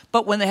child,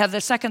 but when they have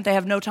their second, they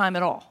have no time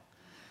at all.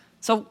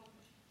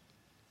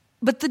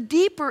 But the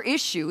deeper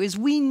issue is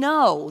we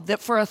know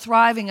that for a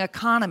thriving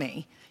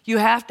economy, you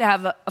have to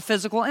have a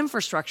physical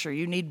infrastructure.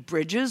 You need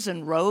bridges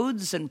and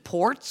roads and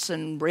ports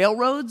and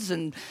railroads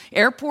and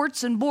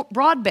airports and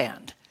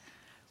broadband.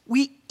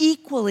 We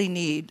equally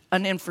need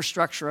an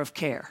infrastructure of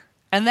care,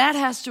 and that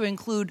has to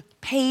include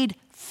paid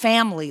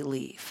family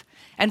leave.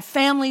 And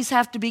families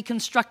have to be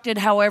constructed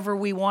however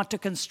we want to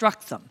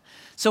construct them.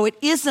 So it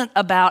isn't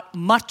about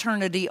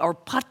maternity or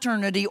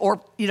paternity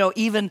or,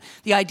 even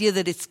the idea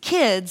that it's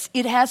kids.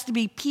 It has to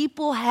be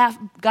people have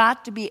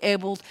got to be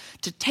able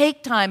to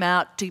take time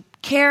out to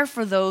care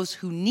for those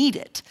who need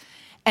it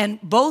and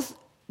both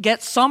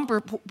get some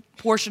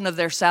portion of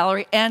their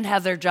salary and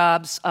have their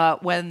jobs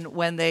when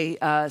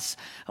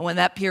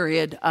that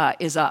period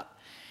is up.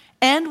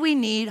 And we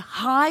need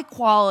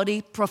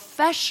high-quality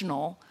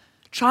professional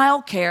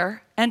child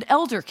care and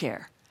elder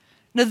care.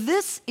 Now,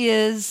 this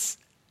is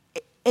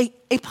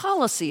a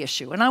policy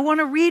issue, and I want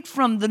to read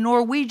from the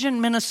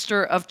Norwegian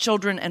Minister of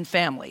Children and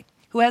Family,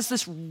 who has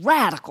this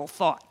radical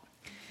thought.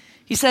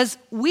 He says,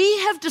 "We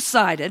have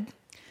decided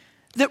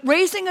that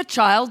raising a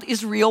child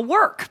is real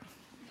work,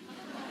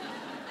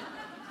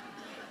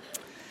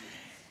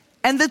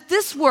 and that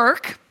this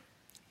work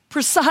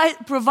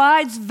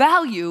provides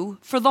value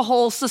for the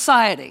whole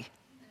society.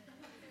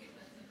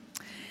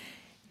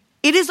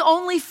 It is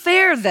only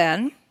fair,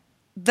 then,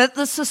 that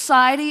the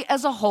society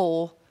as a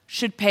whole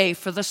should pay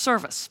for the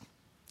service."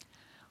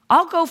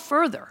 I'll go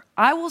further.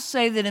 I will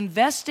say that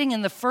investing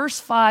in the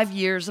first 5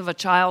 years of a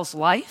child's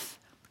life,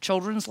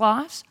 children's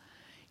lives,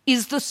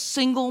 is the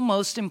single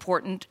most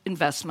important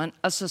investment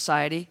a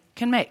society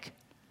can make.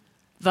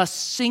 The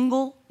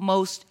single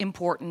most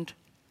important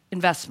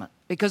investment.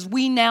 Because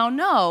we now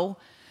know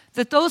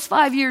that those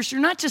 5 years, you're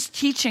not just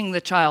teaching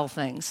the child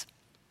things,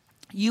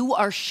 you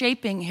are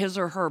shaping his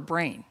or her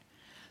brain.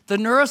 The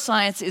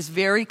neuroscience is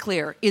very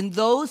clear. In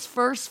those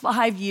first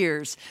 5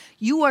 years,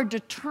 you are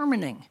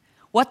determining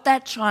what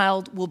that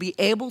child will be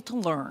able to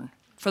learn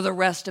for the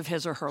rest of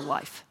his or her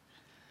life.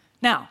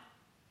 Now,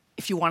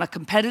 if you want a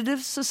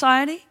competitive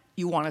society,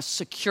 you want a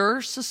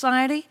secure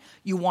society,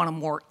 you want a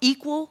more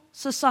equal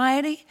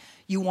society,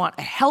 you want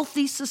a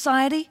healthy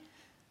society,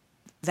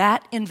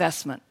 that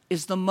investment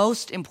is the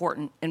most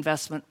important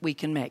investment we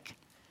can make.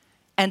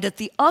 And at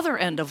the other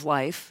end of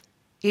life,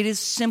 it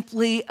is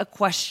simply a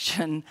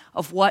question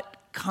of what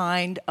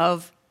kind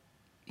of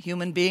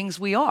human beings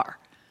we are.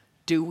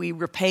 Do we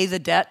repay the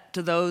debt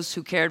to those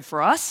who cared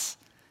for us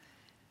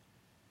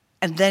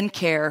and then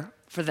care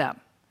for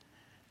them?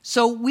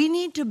 So we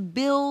need to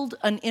build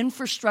an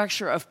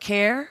infrastructure of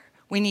care.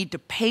 We need to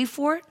pay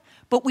for it.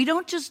 But we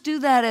don't just do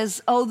that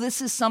as,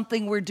 this is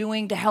something we're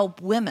doing to help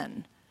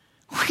women.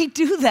 We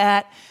do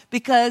that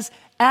because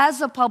as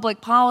a public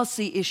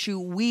policy issue,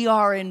 we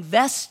are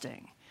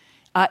investing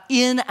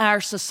in our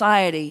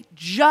society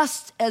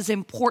just as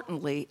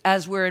importantly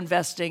as we're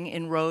investing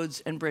in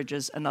roads and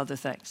bridges and other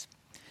things.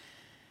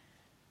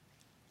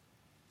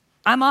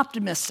 I'm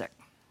optimistic.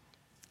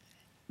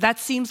 That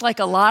seems like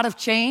a lot of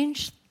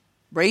change,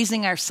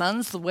 raising our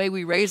sons the way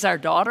we raise our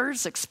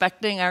daughters,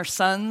 expecting our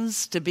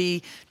sons to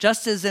be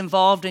just as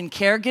involved in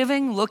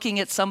caregiving, looking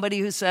at somebody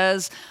who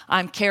says,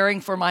 I'm caring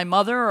for my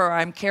mother, or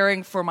I'm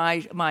caring for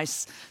my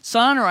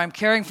son, or I'm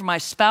caring for my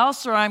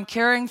spouse, or I'm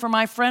caring for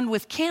my friend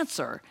with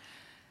cancer.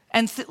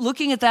 And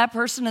looking at that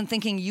person and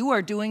thinking, you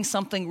are doing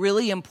something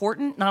really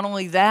important. Not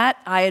only that,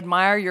 I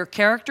admire your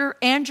character,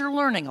 and you're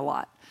learning a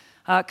lot.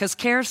 Because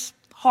care's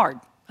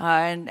hard,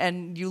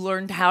 and you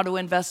learned how to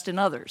invest in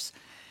others.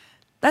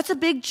 That's a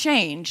big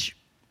change.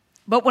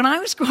 But when I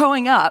was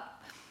growing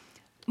up,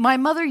 my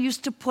mother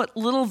used to put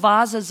little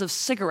vases of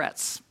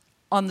cigarettes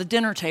on the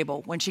dinner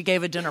table when she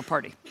gave a dinner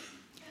party.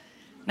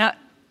 Now,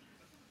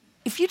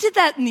 if you did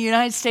that in the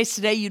United States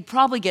today, you'd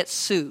probably get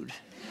sued.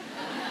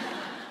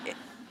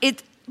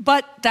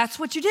 But that's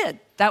what you did.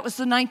 That was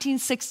the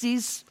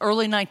 1960s,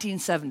 early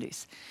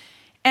 1970s.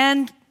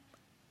 And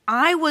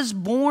I was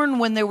born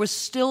when there was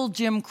still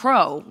Jim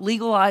Crow,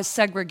 legalized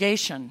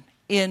segregation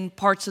in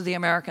parts of the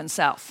American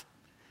South.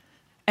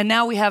 And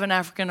now we have an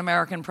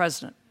African-American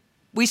president.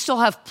 We still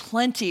have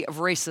plenty of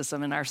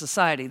racism in our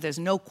society. There's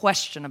no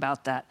question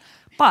about that.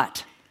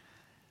 But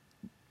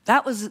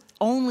that was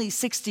only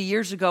 60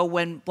 years ago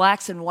when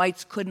blacks and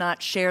whites could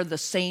not share the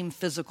same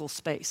physical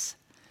space.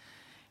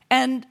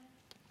 And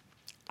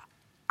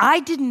I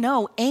didn't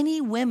know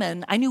any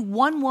women. I knew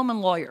one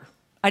woman lawyer.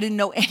 I didn't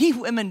know any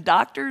women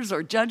doctors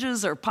or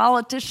judges or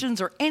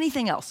politicians or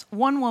anything else.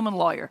 One woman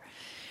lawyer.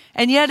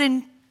 And yet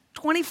in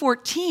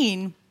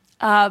 2014,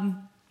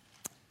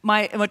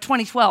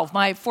 2012,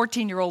 my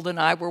 14-year-old and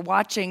I were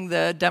watching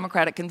the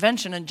Democratic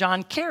convention, and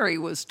John Kerry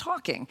was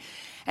talking.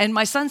 And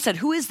my son said,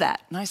 "Who is that?"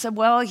 And I said,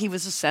 "Well, he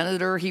was a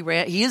senator.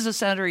 He is a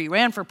senator. He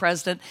ran for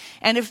president.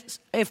 And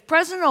if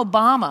President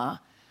Obama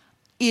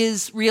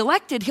is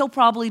reelected, he'll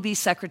probably be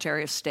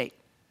Secretary of State."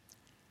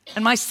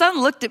 And my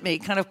son looked at me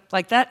kind of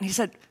like that, and he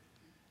said,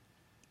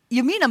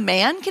 "You mean a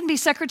man can be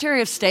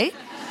Secretary of State?"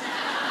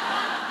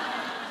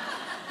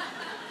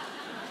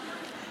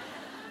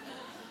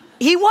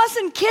 He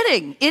wasn't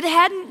kidding. It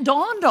hadn't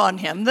dawned on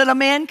him that a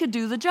man could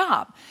do the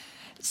job.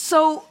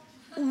 So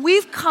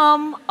we've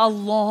come a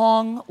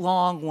long,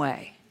 long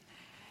way.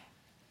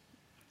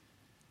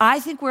 I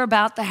think we're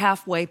about the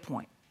halfway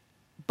point.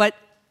 But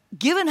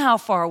given how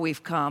far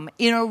we've come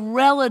in a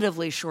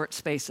relatively short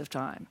space of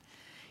time,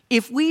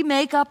 if we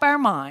make up our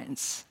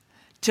minds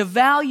to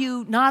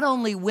value not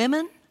only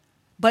women,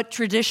 but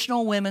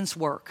traditional women's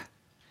work,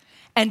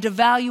 and to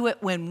value it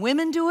when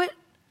women do it,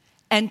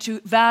 and to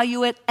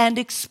value it and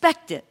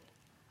expect it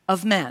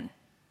of men,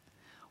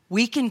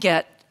 we can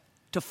get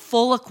to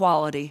full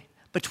equality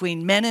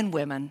between men and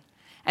women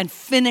and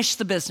finish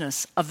the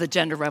business of the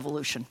gender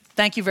revolution.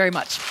 Thank you very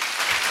much.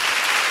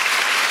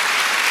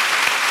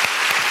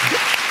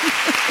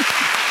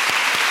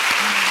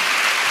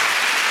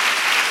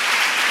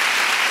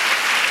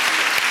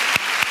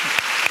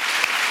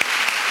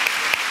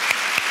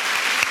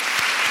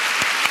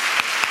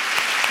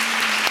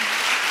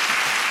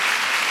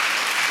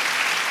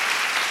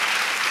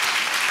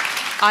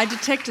 I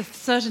detect a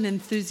certain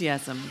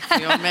enthusiasm for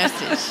your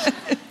message.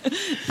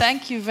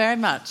 Thank you very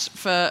much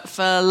for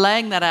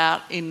laying that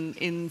out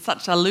in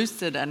such a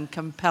lucid and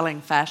compelling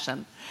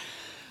fashion.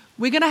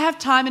 We're going to have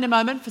time in a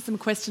moment for some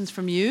questions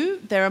from you.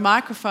 There are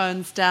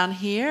microphones down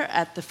here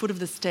at the foot of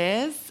the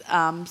stairs,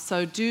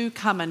 so do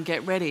come and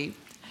get ready.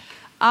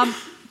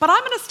 But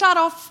I'm going to start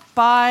off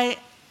by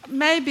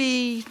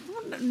maybe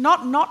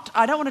not.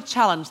 I don't want to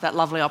challenge that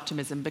lovely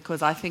optimism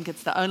because I think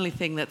it's the only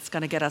thing that's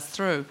going to get us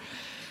through.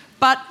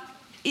 But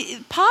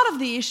part of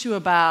the issue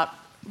about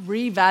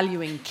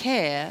revaluing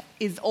care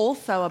is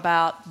also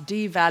about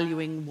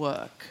devaluing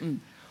work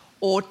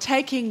or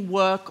taking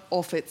work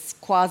off its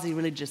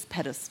quasi-religious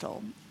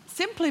pedestal,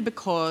 simply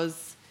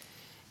because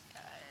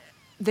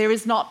there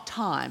is not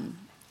time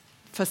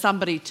for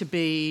somebody to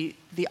be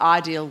the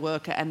ideal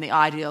worker and the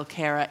ideal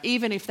carer,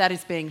 even if that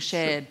is being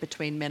shared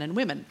between men and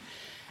women.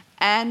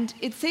 And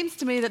it seems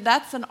to me that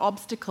that's an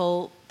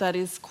obstacle that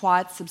is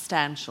quite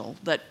substantial,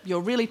 that you're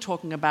really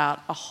talking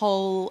about a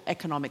whole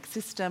economic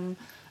system,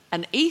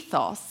 an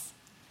ethos,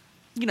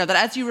 that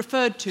as you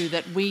referred to,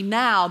 that we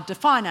now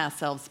define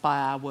ourselves by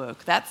our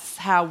work. That's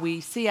how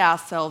we see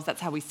ourselves,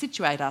 that's how we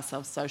situate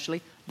ourselves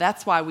socially.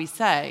 That's why we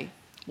say,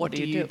 what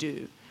do you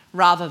do?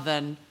 Rather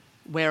than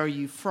where are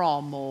you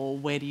from or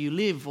where do you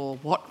live or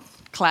what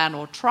clan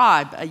or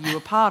tribe are you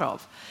a part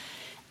of?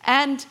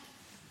 And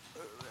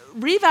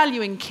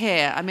revaluing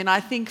care, I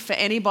think for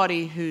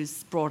anybody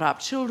who's brought up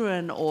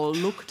children or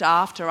looked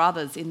after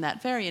others in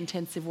that very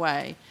intensive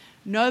way,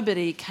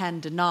 nobody can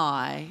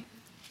deny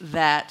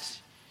that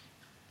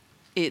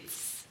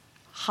it's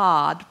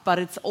hard, but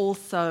it's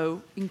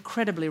also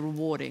incredibly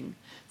rewarding.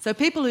 So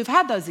people who've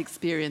had those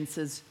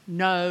experiences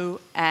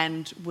know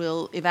and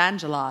will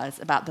evangelise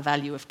about the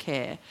value of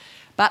care.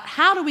 But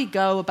how do we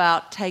go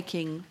about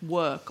taking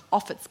work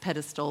off its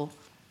pedestal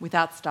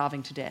without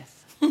starving to death?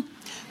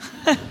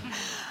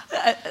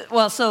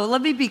 Well, so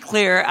let me be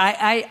clear.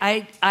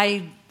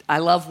 I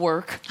love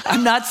work.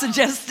 I'm not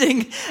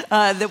suggesting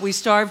that we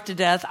starve to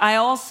death. I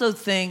also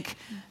think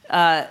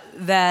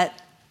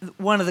that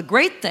one of the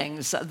great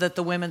things that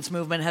the women's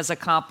movement has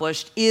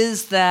accomplished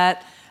is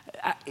that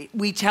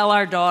we tell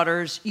our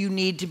daughters, you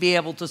need to be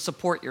able to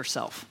support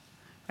yourself.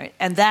 Right?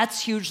 And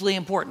that's hugely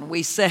important.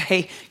 We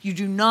say you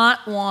do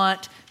not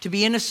want to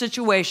be in a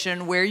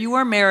situation where you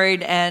are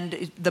married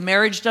and the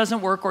marriage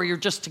doesn't work or you're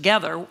just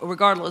together,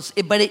 regardless,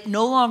 but it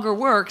no longer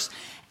works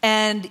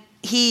and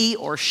he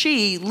or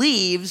she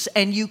leaves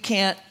and you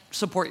can't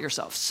support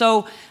yourself.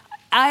 So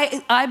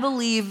I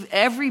believe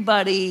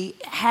everybody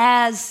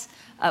has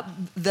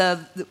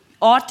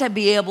ought to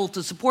be able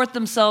to support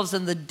themselves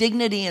and the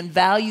dignity and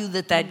value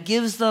that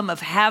gives them of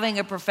having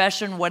a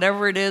profession,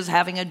 whatever it is,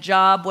 having a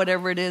job,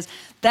 whatever it is.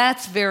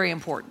 That's very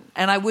important.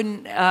 And I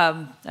wouldn't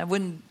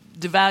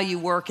devalue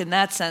work in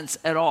that sense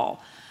at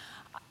all.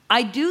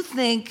 I do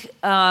think,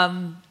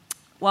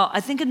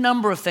 I think a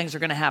number of things are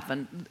going to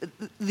happen.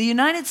 The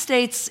United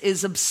States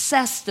is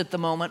obsessed at the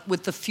moment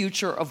with the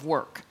future of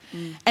work.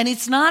 And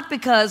it's not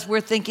because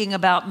we're thinking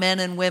about men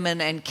and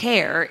women and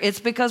care. It's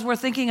because we're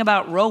thinking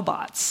about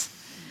robots.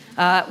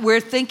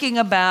 We're thinking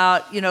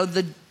about,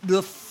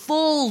 the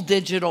full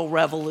digital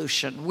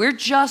revolution. We're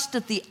just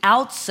at the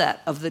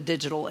outset of the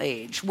digital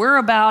age.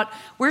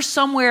 We're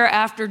somewhere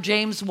after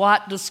James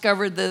Watt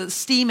discovered the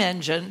steam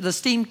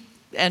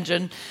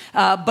engine,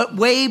 but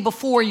way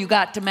before you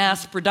got to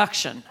mass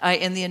production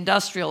in the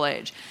industrial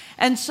age.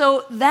 And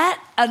so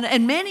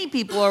and many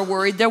people are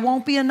worried there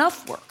won't be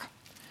enough work.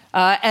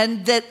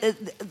 And that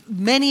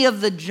many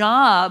of the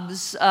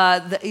jobs,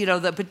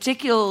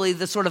 particularly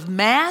the sort of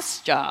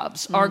mass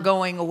jobs, are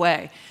going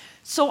away.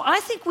 So I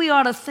think we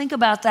ought to think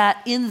about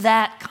that in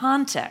that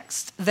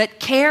context, that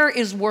care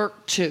is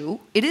work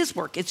too. It is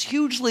work. It's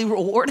hugely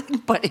rewarding,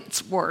 but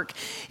it's work.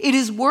 It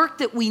is work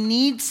that we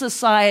need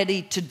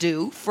society to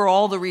do for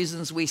all the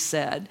reasons we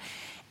said.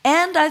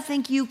 And I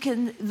think you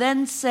can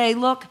then say,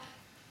 look,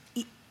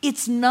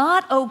 it's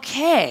not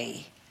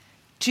okay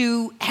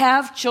to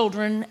have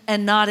children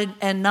and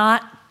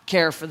not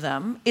care for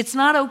them. It's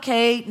not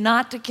okay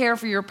not to care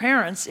for your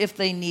parents if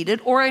they need it,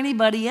 or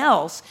anybody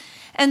else.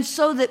 And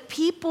so that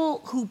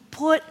people who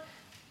put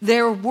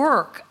their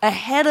work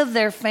ahead of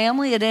their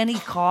family at any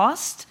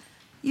cost,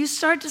 you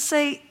start to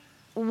say,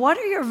 what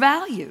are your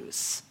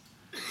values?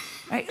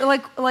 Right?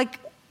 Like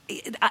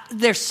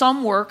there's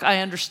some work,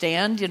 I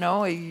understand,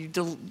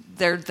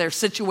 there's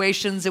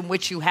situations in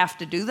which you have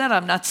to do that.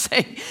 I'm not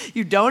saying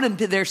you don't, and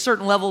there's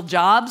certain level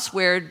jobs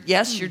where,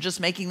 yes, you're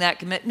just making that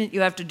commitment, you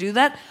have to do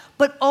that.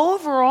 But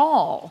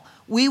overall,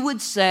 we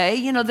would say,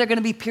 there are going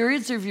to be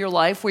periods of your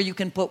life where you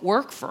can put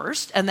work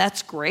first, and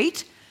that's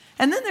great.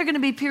 And then there are going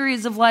to be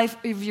periods of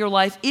your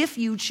life, if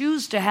you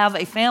choose to have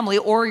a family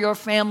or your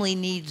family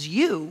needs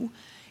you,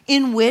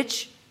 in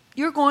which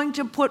you're going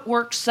to put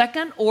work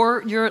second,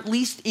 or you're at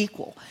least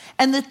equal.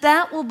 And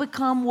that will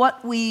become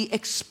what we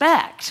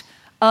expect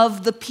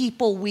of the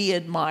people we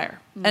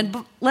admire.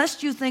 And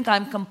lest you think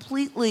I'm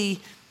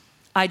completely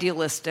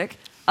idealistic,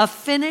 a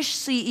Finnish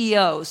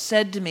CEO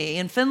said to me,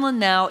 in Finland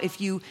now,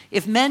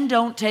 if men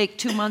don't take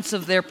 2 months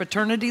of their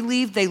paternity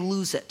leave, they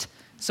lose it.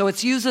 So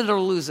it's use it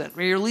or lose it,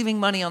 or you're leaving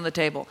money on the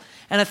table.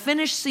 And a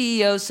Finnish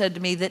CEO said to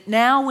me that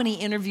now when he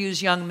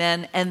interviews young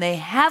men and they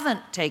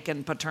haven't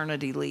taken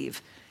paternity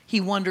leave,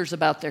 he wonders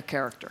about their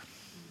character.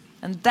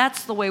 And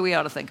that's the way we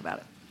ought to think about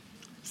it.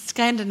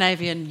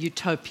 Scandinavian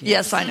utopia.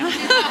 Yes, I know.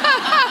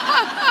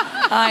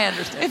 I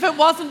understand. If it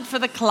wasn't for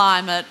the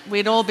climate,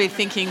 we'd all be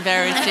thinking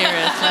very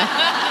seriously.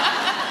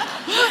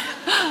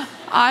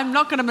 I'm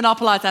not going to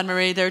monopolise,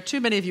 Anne-Marie. There are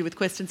too many of you with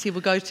questions here.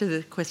 We'll go to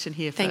the question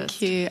here first.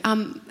 Thank you.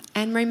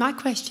 Anne-Marie, my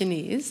question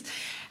is,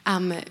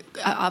 I'm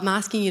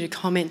asking you to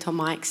comment on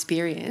my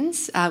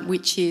experience,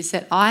 which is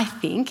that I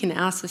think in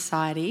our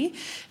society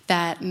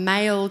that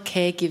male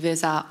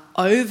caregivers are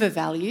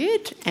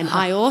overvalued, and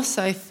I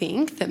also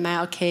think that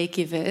male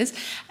caregivers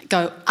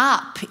go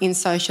up in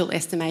social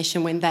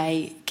estimation when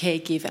they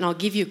caregive. And I'll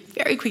give you a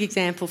very quick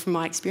example from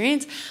my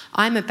experience.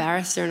 I'm a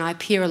barrister and I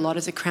appear a lot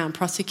as a Crown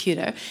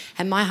prosecutor,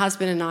 and my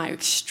husband and I are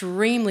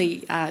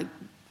extremely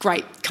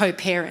great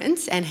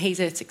co-parents, and he's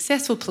a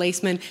successful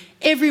policeman.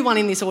 Everyone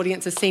in this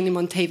audience has seen him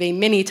on TV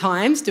many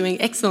times doing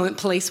excellent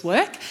police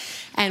work.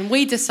 And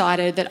we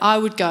decided that I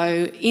would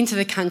go into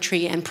the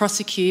country and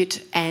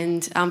prosecute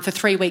and for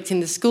 3 weeks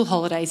in the school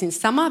holidays in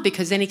summer,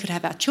 because then he could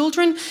have our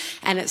children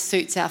and it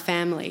suits our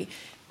family.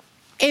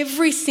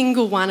 Every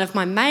single one of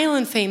my male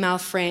and female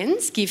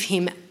friends give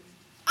him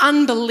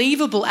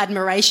unbelievable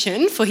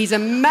admiration for his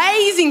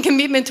amazing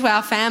commitment to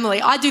our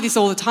family. I do this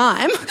all the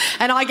time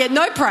and I get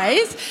no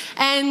praise.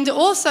 And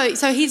also,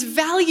 so his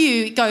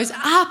value goes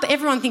up.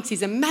 Everyone thinks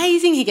he's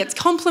amazing. He gets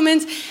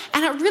compliments,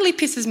 and it really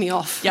pisses me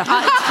off. Yeah.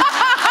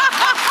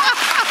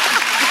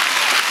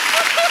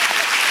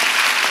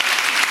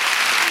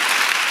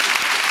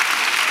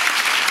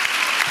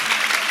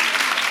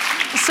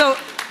 So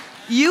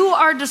you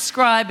are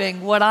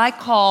describing what I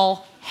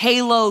call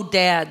halo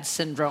dad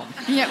syndrome.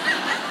 Yep.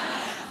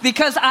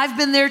 Because I've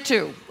been there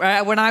too.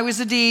 When I was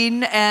a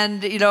dean,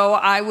 and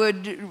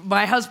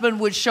my husband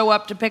would show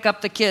up to pick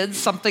up the kids,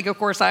 something of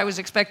course I was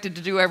expected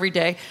to do every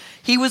day.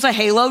 He was a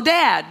halo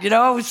dad,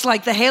 it's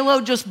like the halo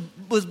just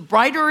was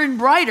brighter and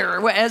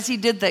brighter as he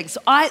did things.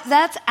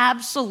 That's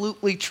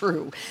absolutely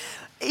true.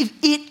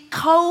 It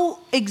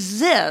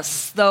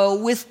coexists, though,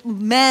 with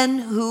men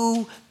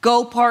who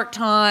go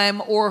part-time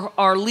or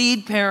are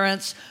lead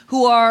parents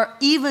who are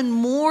even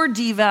more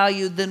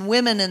devalued than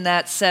women in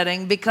that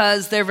setting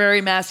because their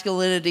very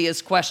masculinity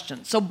is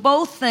questioned. So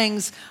both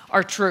things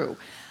are true.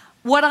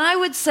 What I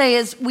would say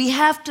is we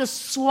have to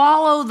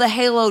swallow the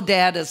halo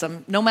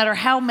dadism, no matter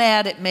how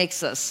mad it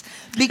makes us,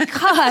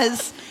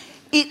 because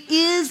it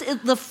is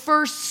the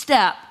first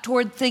step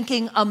toward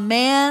thinking a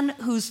man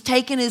who's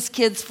taken his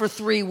kids for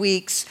 3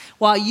 weeks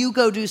while you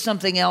go do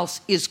something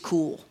else is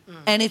cool.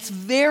 And it's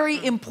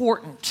very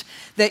important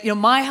that,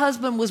 my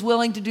husband was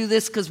willing to do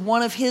this because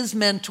one of his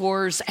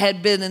mentors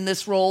had been in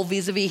this role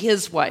vis-a-vis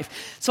his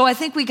wife. So I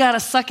think we got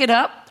to suck it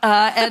up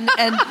and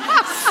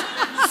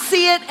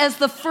see it as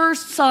the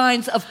first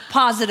signs of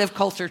positive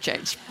culture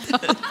change.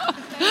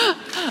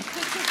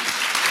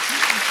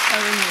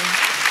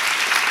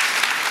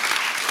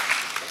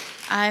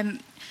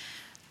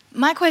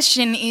 My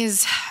question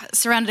is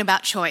surrounded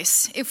about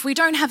choice. If we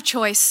don't have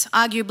choice,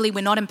 arguably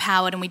we're not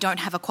empowered and we don't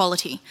have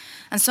equality.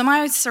 And so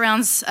mine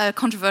surrounds a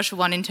controversial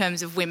one in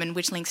terms of women,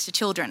 which links to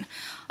children.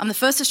 I'm the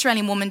first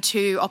Australian woman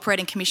to operate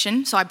in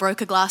commission, so I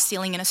broke a glass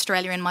ceiling in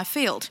Australia in my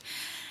field.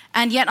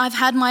 And yet I've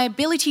had my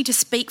ability to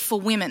speak for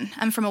women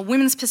and from a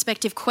women's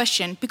perspective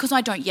questioned because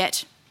I don't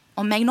yet,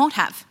 or may not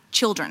have,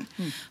 children.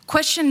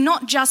 Questioned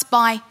not just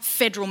by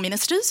federal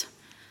ministers,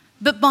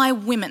 but by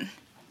women.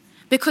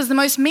 Because the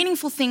most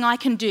meaningful thing I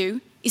can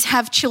do is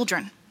have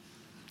children.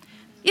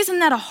 Isn't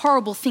that a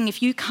horrible thing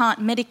if you can't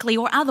medically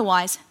or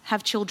otherwise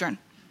have children?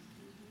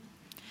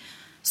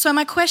 So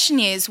my question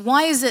is,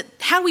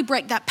 how do we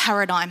break that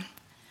paradigm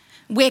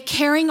where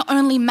caring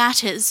only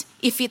matters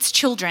if it's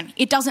children?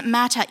 It doesn't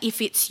matter if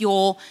it's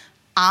your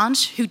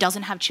aunt who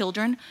doesn't have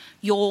children,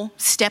 your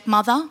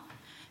stepmother,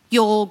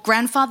 your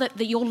grandfather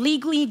that you're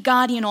legally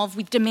guardian of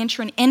with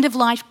dementia and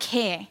end-of-life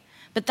care.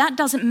 But that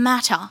doesn't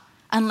matter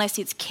unless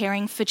it's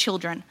caring for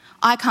children.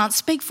 I can't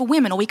speak for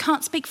women, or we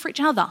can't speak for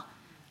each other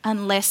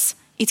unless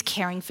it's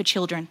caring for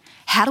children.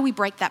 How do we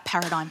break that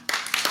paradigm?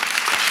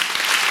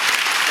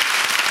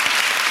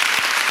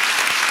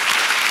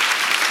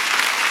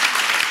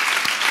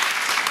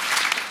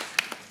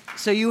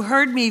 So you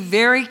heard me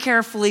very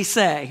carefully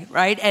say,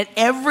 right, at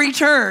every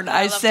turn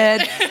I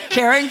said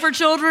caring for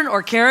children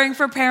or caring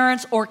for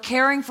parents or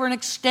caring for an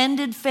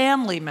extended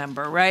family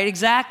member, right?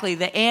 Exactly,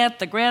 the aunt,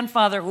 the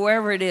grandfather,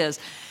 whoever it is.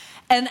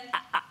 And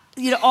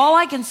all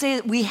I can say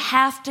is we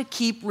have to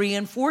keep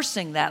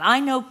reinforcing that. I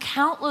know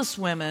countless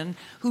women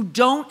who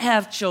don't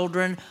have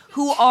children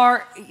who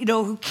are,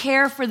 who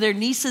care for their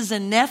nieces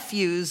and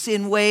nephews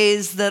in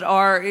ways that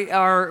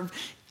are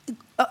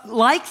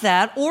like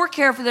that, or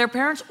care for their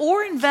parents,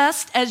 or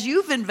invest as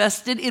you've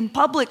invested in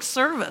public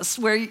service,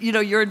 where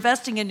you're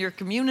investing in your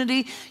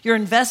community, you're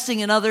investing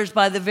in others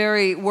by the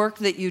very work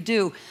that you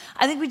do.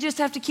 I think we just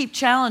have to keep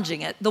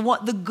challenging it.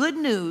 The good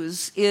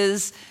news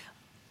is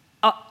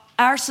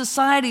our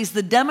societies,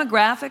 the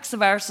demographics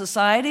of our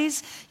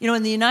societies,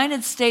 in the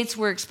United States,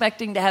 we're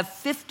expecting to have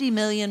 50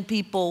 million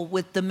people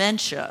with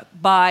dementia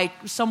by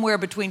somewhere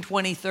between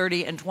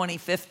 2030 and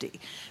 2050,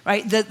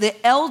 right? The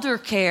elder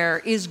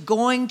care is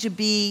going to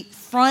be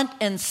front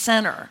and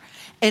center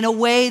in a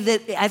way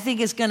that I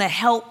think is going to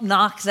help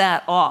knock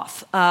that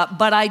off.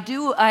 But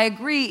I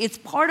agree, it's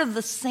part of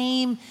the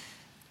same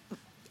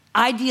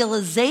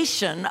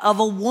idealization of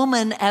a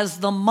woman as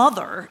the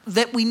mother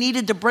that we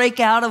needed to break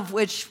out of,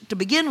 which to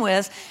begin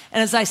with.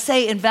 And as I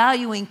say, in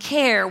valuing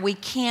care, we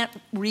can't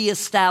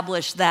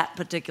reestablish that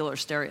particular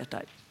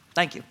stereotype.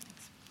 Thank you.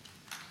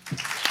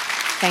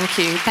 Thank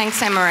you.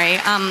 Thanks, Anne-Marie.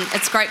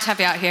 It's great to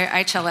have you out here,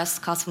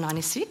 HLS Class of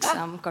 96.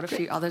 Got a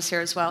few others here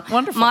as well.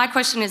 Wonderful. My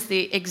question is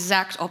the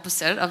exact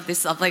opposite of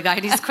this lovely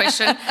lady's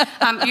question.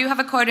 You have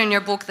a quote in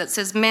your book that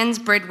says, men's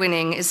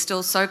breadwinning is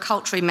still so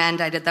culturally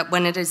mandated that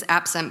when it is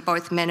absent,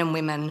 both men and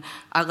women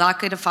are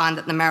likely to find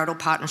that the marital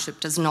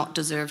partnership does not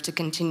deserve to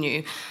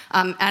continue.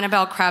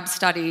 Annabelle Crabb's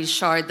studies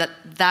showed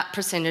that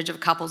percentage of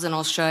couples in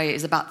Australia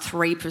is about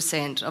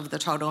 3% of the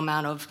total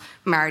amount of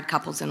married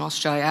couples in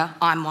Australia.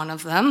 I'm one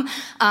of them.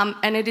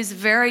 And it is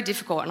very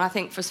difficult, and I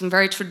think for some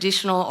very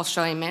traditional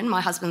Australian men, my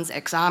husband's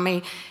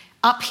ex-army,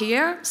 up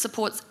here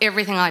supports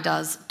everything I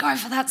does. Go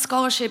for that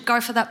scholarship,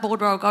 go for that board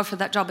role, go for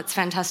that job, it's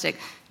fantastic.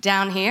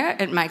 Down here,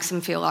 it makes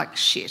him feel like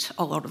shit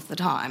a lot of the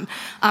time.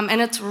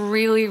 And it's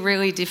really,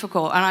 really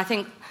difficult. And I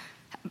think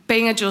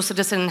being a dual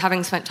citizen and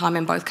having spent time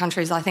in both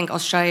countries, I think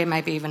Australia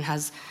maybe even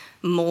has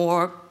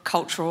more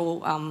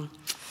cultural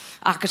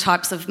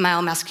archetypes of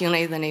male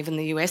masculinity than even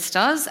the US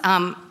does.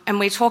 And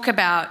we talk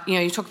about,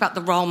 you talk about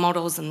the role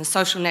models and the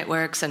social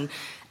networks, and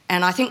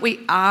I think we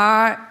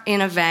are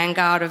in a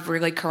vanguard of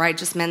really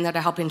courageous men that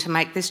are helping to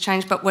make this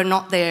change, but we're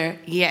not there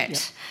yet. Yep.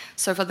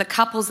 So for the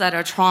couples that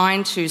are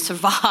trying to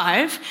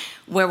survive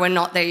where we're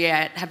not there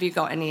yet, have you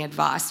got any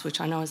advice?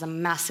 Which I know is a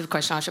massive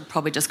question. I should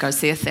probably just go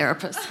see a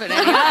therapist. But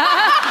anyway.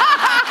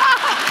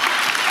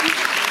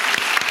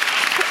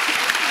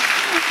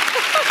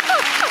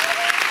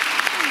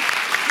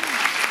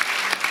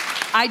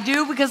 I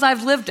do, because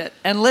I've lived it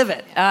and live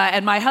it.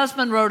 And my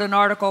husband wrote an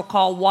article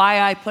called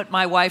Why I Put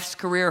My Wife's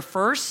Career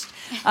First,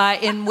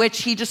 in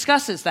which he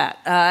discusses that.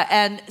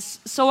 And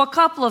so a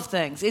couple of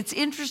things. It's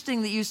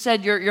interesting that you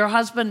said your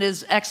husband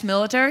is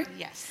ex-military.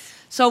 Yes.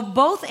 So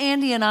both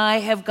Andy and I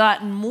have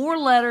gotten more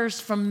letters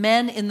from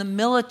men in the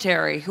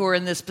military who are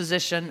in this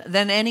position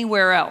than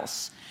anywhere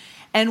else.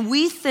 And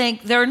we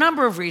think there are a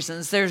number of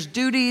reasons. There's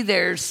duty,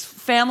 there's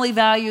family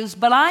values,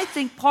 but I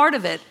think part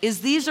of it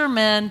is these are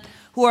men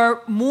who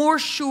are more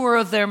sure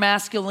of their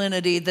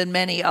masculinity than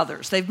many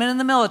others. They've been in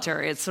the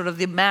military. It's sort of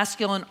the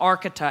masculine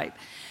archetype.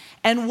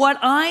 And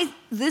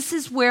this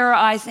is where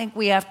I think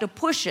we have to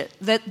push it,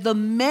 that the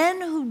men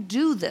who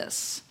do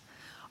this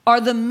are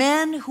the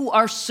men who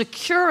are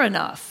secure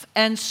enough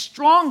and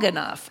strong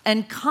enough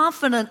and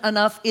confident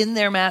enough in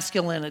their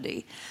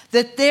masculinity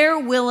that they're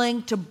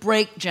willing to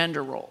break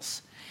gender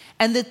roles.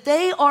 And that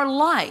they are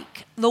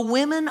like the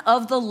women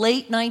of the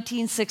late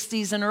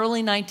 1960s and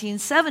early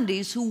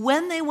 1970s who,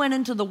 when they went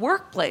into the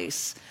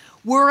workplace,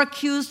 were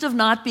accused of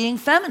not being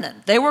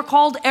feminine. They were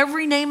called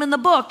every name in the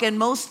book, and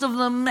most of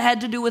them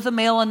had to do with a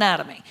male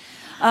anatomy.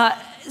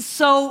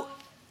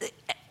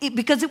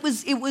 Because it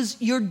was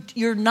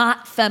you're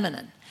not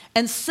feminine.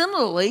 And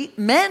similarly,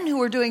 men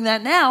who are doing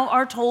that now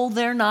are told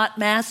they're not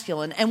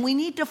masculine, and we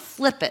need to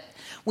flip it.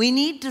 We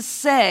need to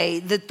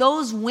say that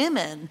those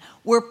women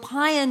were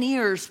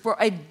pioneers for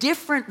a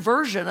different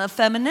version of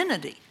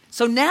femininity.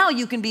 So now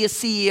you can be a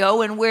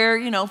CEO and wear,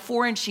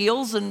 4-inch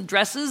heels and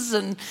dresses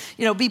and,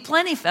 be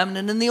plenty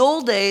feminine. In the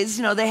old days,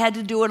 they had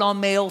to do it on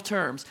male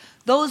terms.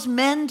 Those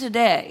men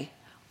today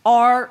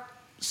are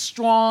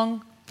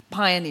strong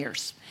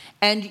pioneers.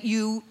 And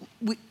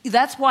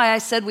that's why I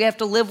said we have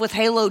to live with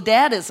halo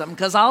dadism,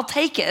 because I'll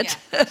take it,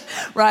 yeah.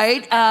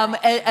 Right?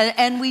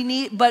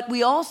 But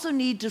we also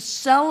need to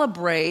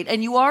celebrate,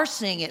 and you are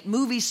seeing it,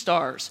 movie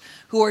stars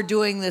who are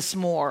doing this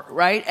more,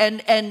 right?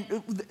 And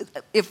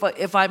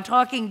if I'm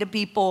talking to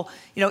people,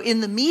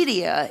 in the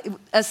media,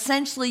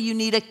 essentially you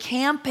need a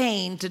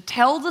campaign to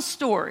tell the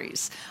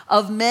stories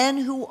of men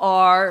who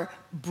are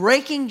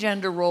breaking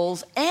gender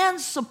roles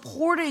and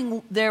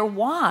supporting their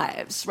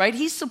wives, right?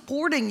 He's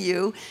supporting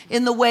you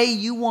in the way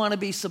you want to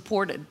be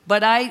supported.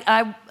 But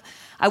I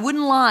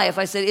wouldn't lie if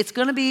I said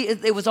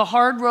it was a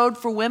hard road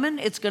for women,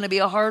 it's going to be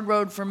a hard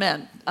road for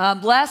men.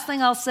 Last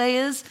thing I'll say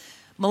is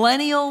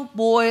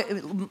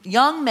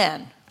young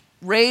men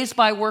raised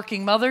by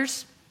working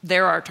mothers,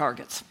 they're our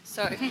targets.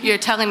 So you're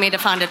telling me to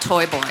find a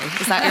toy boy.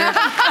 Is that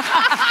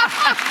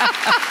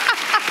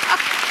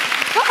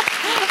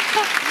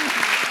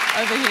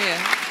Over here.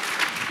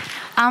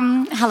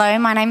 Hello,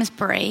 my name is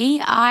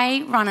Bree.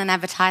 I run an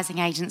advertising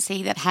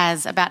agency that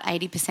has about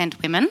 80%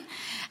 women,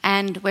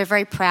 and we're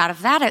very proud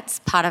of that. It's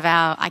part of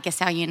our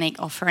unique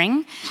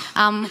offering.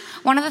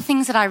 One of the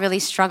things that I really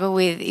struggle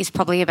with is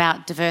probably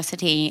about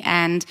diversity,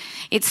 and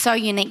it's so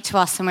unique to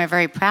us and we're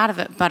very proud of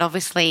it, but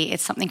obviously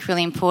it's something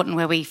really important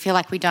where we feel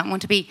like we don't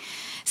want to be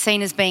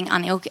seen as being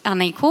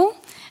unequal.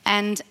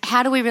 And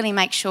how do we really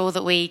make sure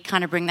that we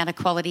kind of bring that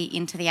equality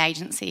into the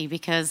agency?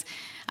 Because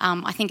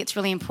I think it's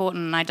really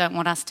important, and I don't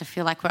want us to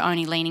feel like we're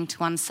only leaning to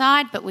one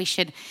side, but we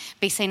should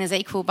be seen as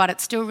equal. But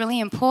it's still really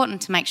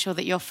important to make sure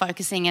that you're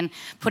focusing and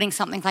putting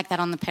something like that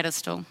on the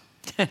pedestal.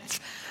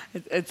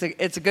 It's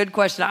a good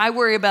question. I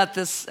worry about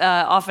this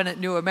often at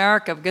New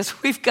America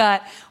because we've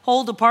got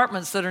whole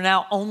departments that are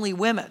now only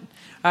women.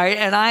 All right,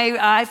 and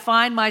I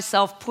find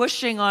myself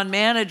pushing on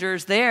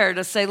managers there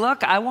to say,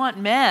 look, I want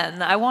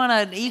men. I want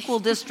an equal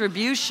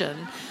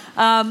distribution.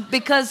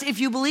 Because if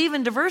you believe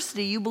in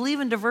diversity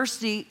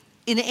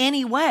in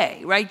any way,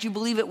 right? You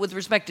believe it with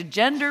respect to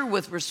gender,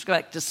 with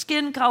respect to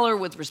skin color,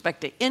 with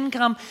respect to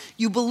income.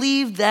 You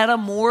believe that a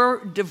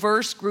more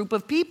diverse group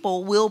of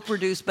people will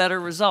produce better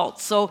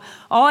results. So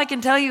all I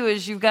can tell you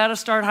is you've got to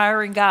start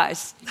hiring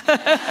guys.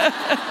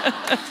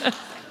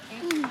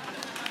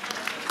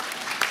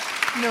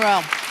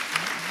 Narelle,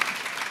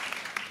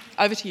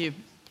 over to you.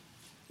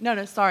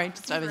 No, sorry,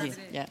 just over here.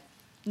 Yeah.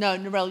 No,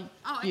 Narelle,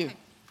 you.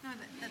 No,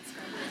 that's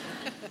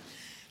great.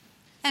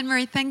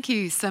 Anne-Marie, thank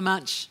you so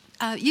much.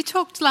 You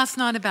talked last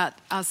night about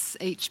us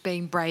each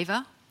being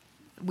braver,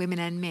 women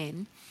and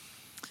men,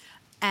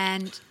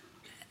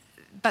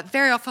 but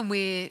very often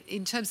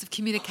in terms of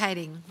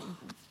communicating,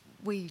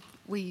 we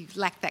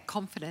lack that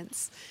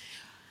confidence.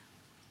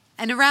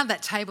 And around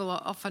that table,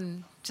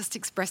 often just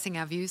expressing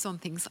our views on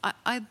things.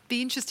 I'd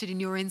be interested in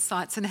your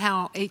insights and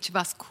how each of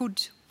us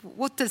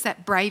what does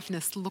that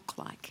braveness look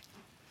like?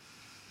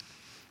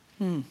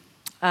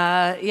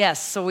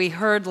 Yes, so we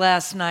heard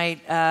last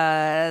night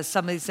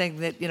somebody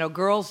saying that,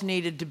 girls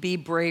needed to be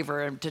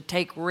braver and to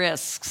take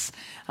risks,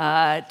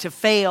 to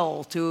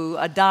fail, to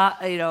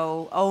adopt,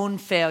 own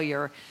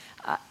failure.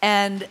 I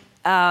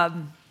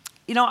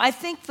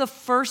think the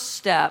first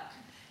step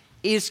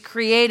is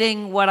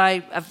creating what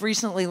I've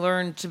recently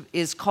learned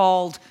is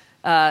called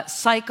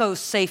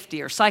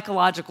psycho-safety or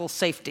psychological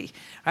safety,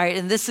 right?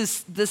 And this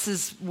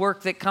is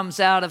work that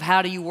comes out of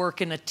how do you work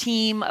in a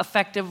team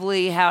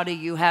effectively, how do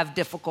you have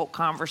difficult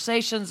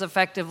conversations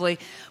effectively,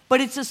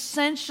 but it's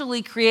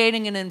essentially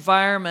creating an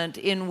environment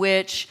in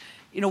which,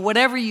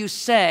 whatever you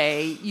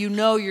say,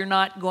 you're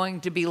not going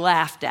to be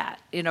laughed at.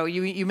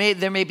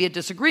 There may be a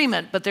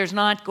disagreement, but there's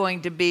not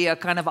going to be a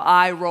kind of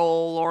eye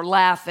roll or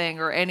laughing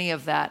or any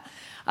of that.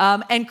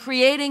 And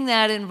creating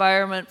that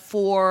environment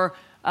for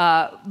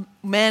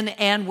men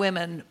and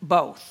women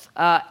both.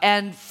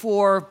 And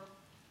for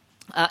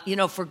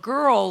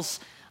girls,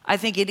 I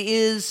think it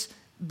is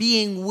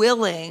being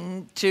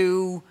willing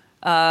to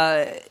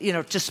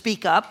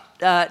speak up,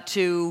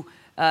 to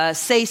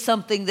say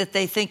something that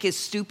they think is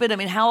stupid. I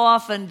mean, how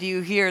often do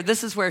you hear,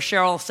 this is where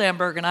Sheryl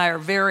Sandberg and I are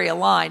very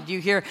aligned, you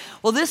hear,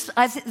 well,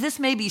 this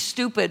may be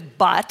stupid,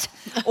 but,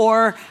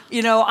 or,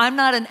 I'm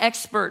not an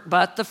expert,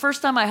 but. The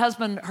first time my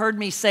husband heard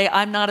me say,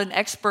 I'm not an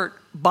expert,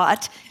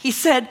 But he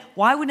said,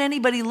 why would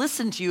anybody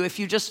listen to you if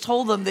you just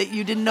told them that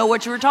you didn't know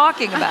what you were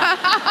talking about?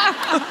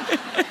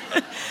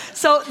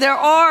 So there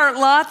are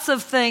lots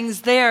of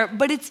things there,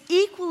 but it's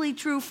equally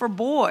true for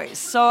boys.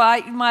 So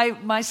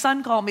my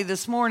son called me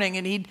this morning,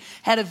 and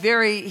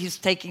he's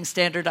taking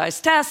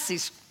standardized tests.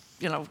 He's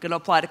going to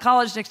apply to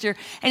college next year,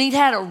 and he'd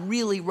had a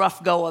really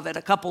rough go of it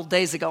a couple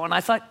days ago. And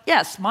I thought,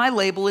 yes, my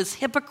label is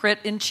hypocrite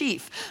in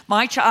chief.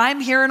 I'm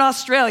here in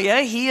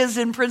Australia. He is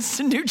in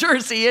Princeton, New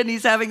Jersey, and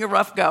he's having a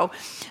rough go.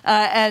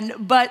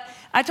 But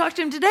I talked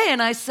to him today,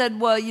 and I said,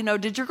 well,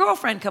 did your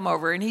girlfriend come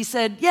over? And he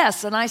said,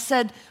 yes. And I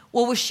said,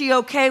 well, was she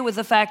okay with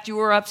the fact you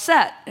were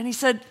upset? And he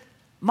said,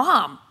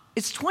 Mom,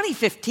 it's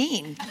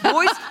 2015.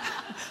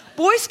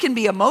 Boys can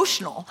be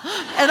emotional.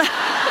 And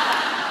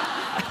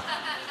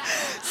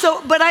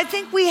but I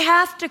think we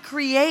have to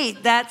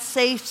create that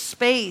safe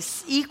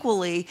space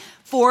equally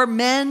for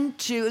men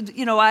to,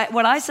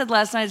 what I said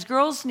last night is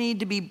girls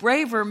need to be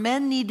braver,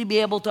 men need to be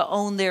able to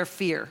own their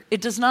fear.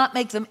 It does not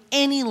make them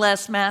any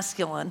less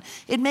masculine.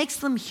 It makes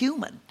them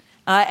human.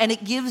 And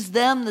it gives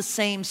them the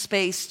same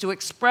space to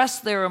express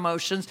their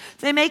emotions.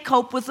 They may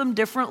cope with them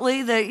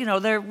differently.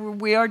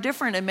 We are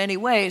different in many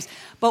ways.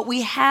 But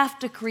we have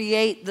to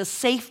create the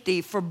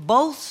safety for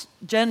both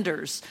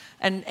genders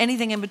and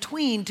anything in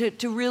between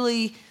to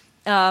really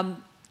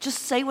just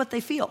say what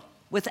they feel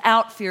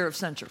without fear of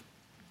censure.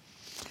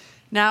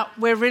 Now,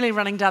 we're really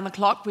running down the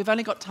clock. We've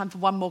only got time for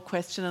one more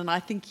question, and I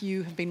think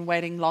you have been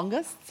waiting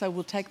longest, so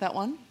we'll take that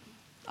one.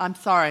 I'm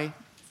sorry.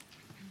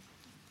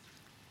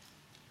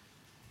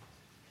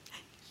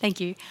 Thank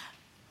you.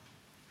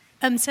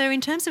 So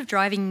in terms of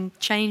driving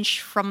change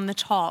from the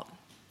top,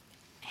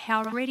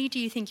 how ready do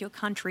you think your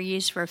country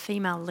is for a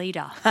female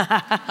leader?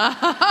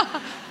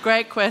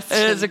 Great question.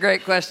 It is a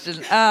great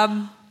question.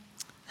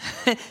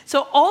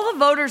 So all the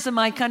voters in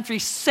my country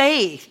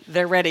say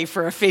they're ready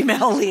for a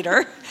female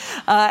leader.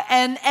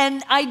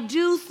 And I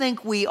do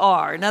think we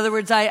are. In other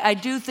words, I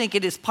do think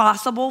it is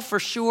possible for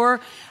sure.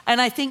 And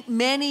I think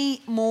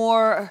many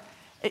more...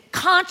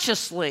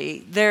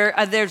 Consciously,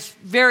 there's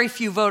very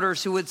few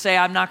voters who would say,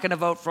 I'm not going to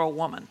vote for a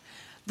woman.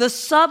 The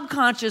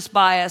subconscious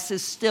bias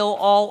is still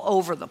all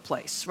over the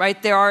place, right?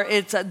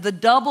 It's the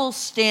double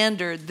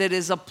standard that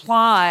is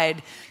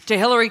applied to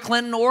Hillary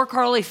Clinton or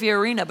Carly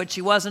Fiorina, but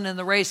she wasn't in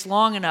the race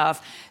long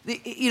enough.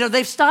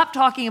 They've stopped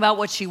talking about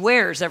what she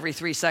wears every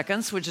 3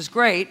 seconds, which is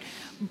great,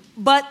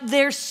 but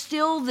there's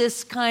still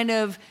this kind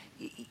of...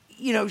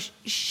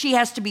 she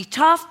has to be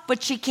tough,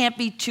 but she can't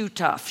be too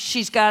tough.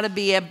 She's got to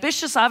be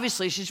ambitious.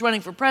 Obviously, she's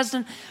running for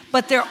president,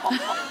 but there are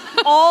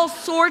all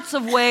sorts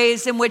of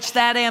ways in which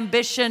that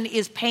ambition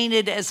is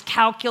painted as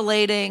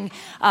calculating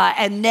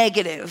and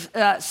negative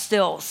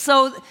still.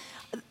 So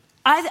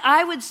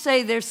I would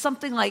say there's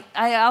something like,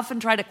 I often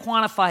try to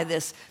quantify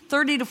this,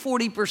 30 to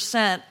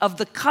 40% of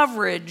the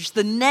coverage,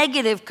 the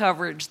negative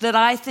coverage that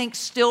I think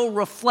still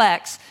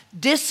reflects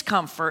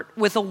discomfort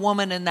with a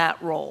woman in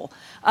that role.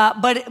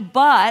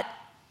 But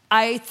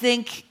I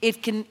think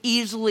it can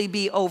easily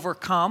be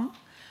overcome.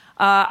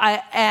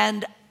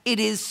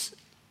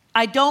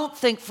 I don't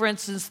think, for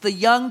instance, the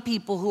young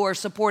people who are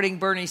supporting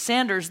Bernie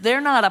Sanders, they're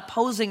not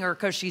opposing her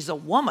because she's a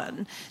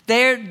woman.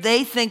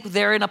 They think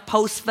they're in a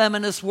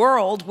post-feminist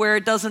world where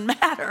it doesn't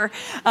matter.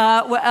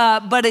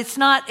 But it's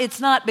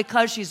not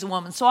because she's a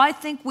woman. So I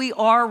think we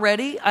are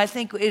ready. I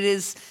think it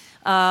is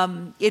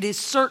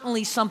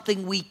certainly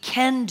something we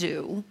can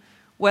do.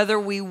 Whether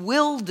we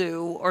will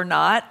do or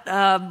not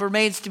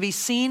remains to be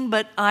seen,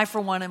 but I,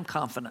 for one, am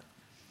confident.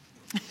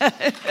 That's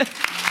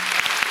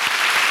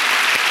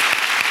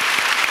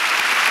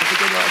a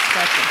good last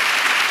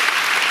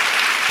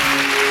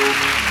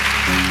question.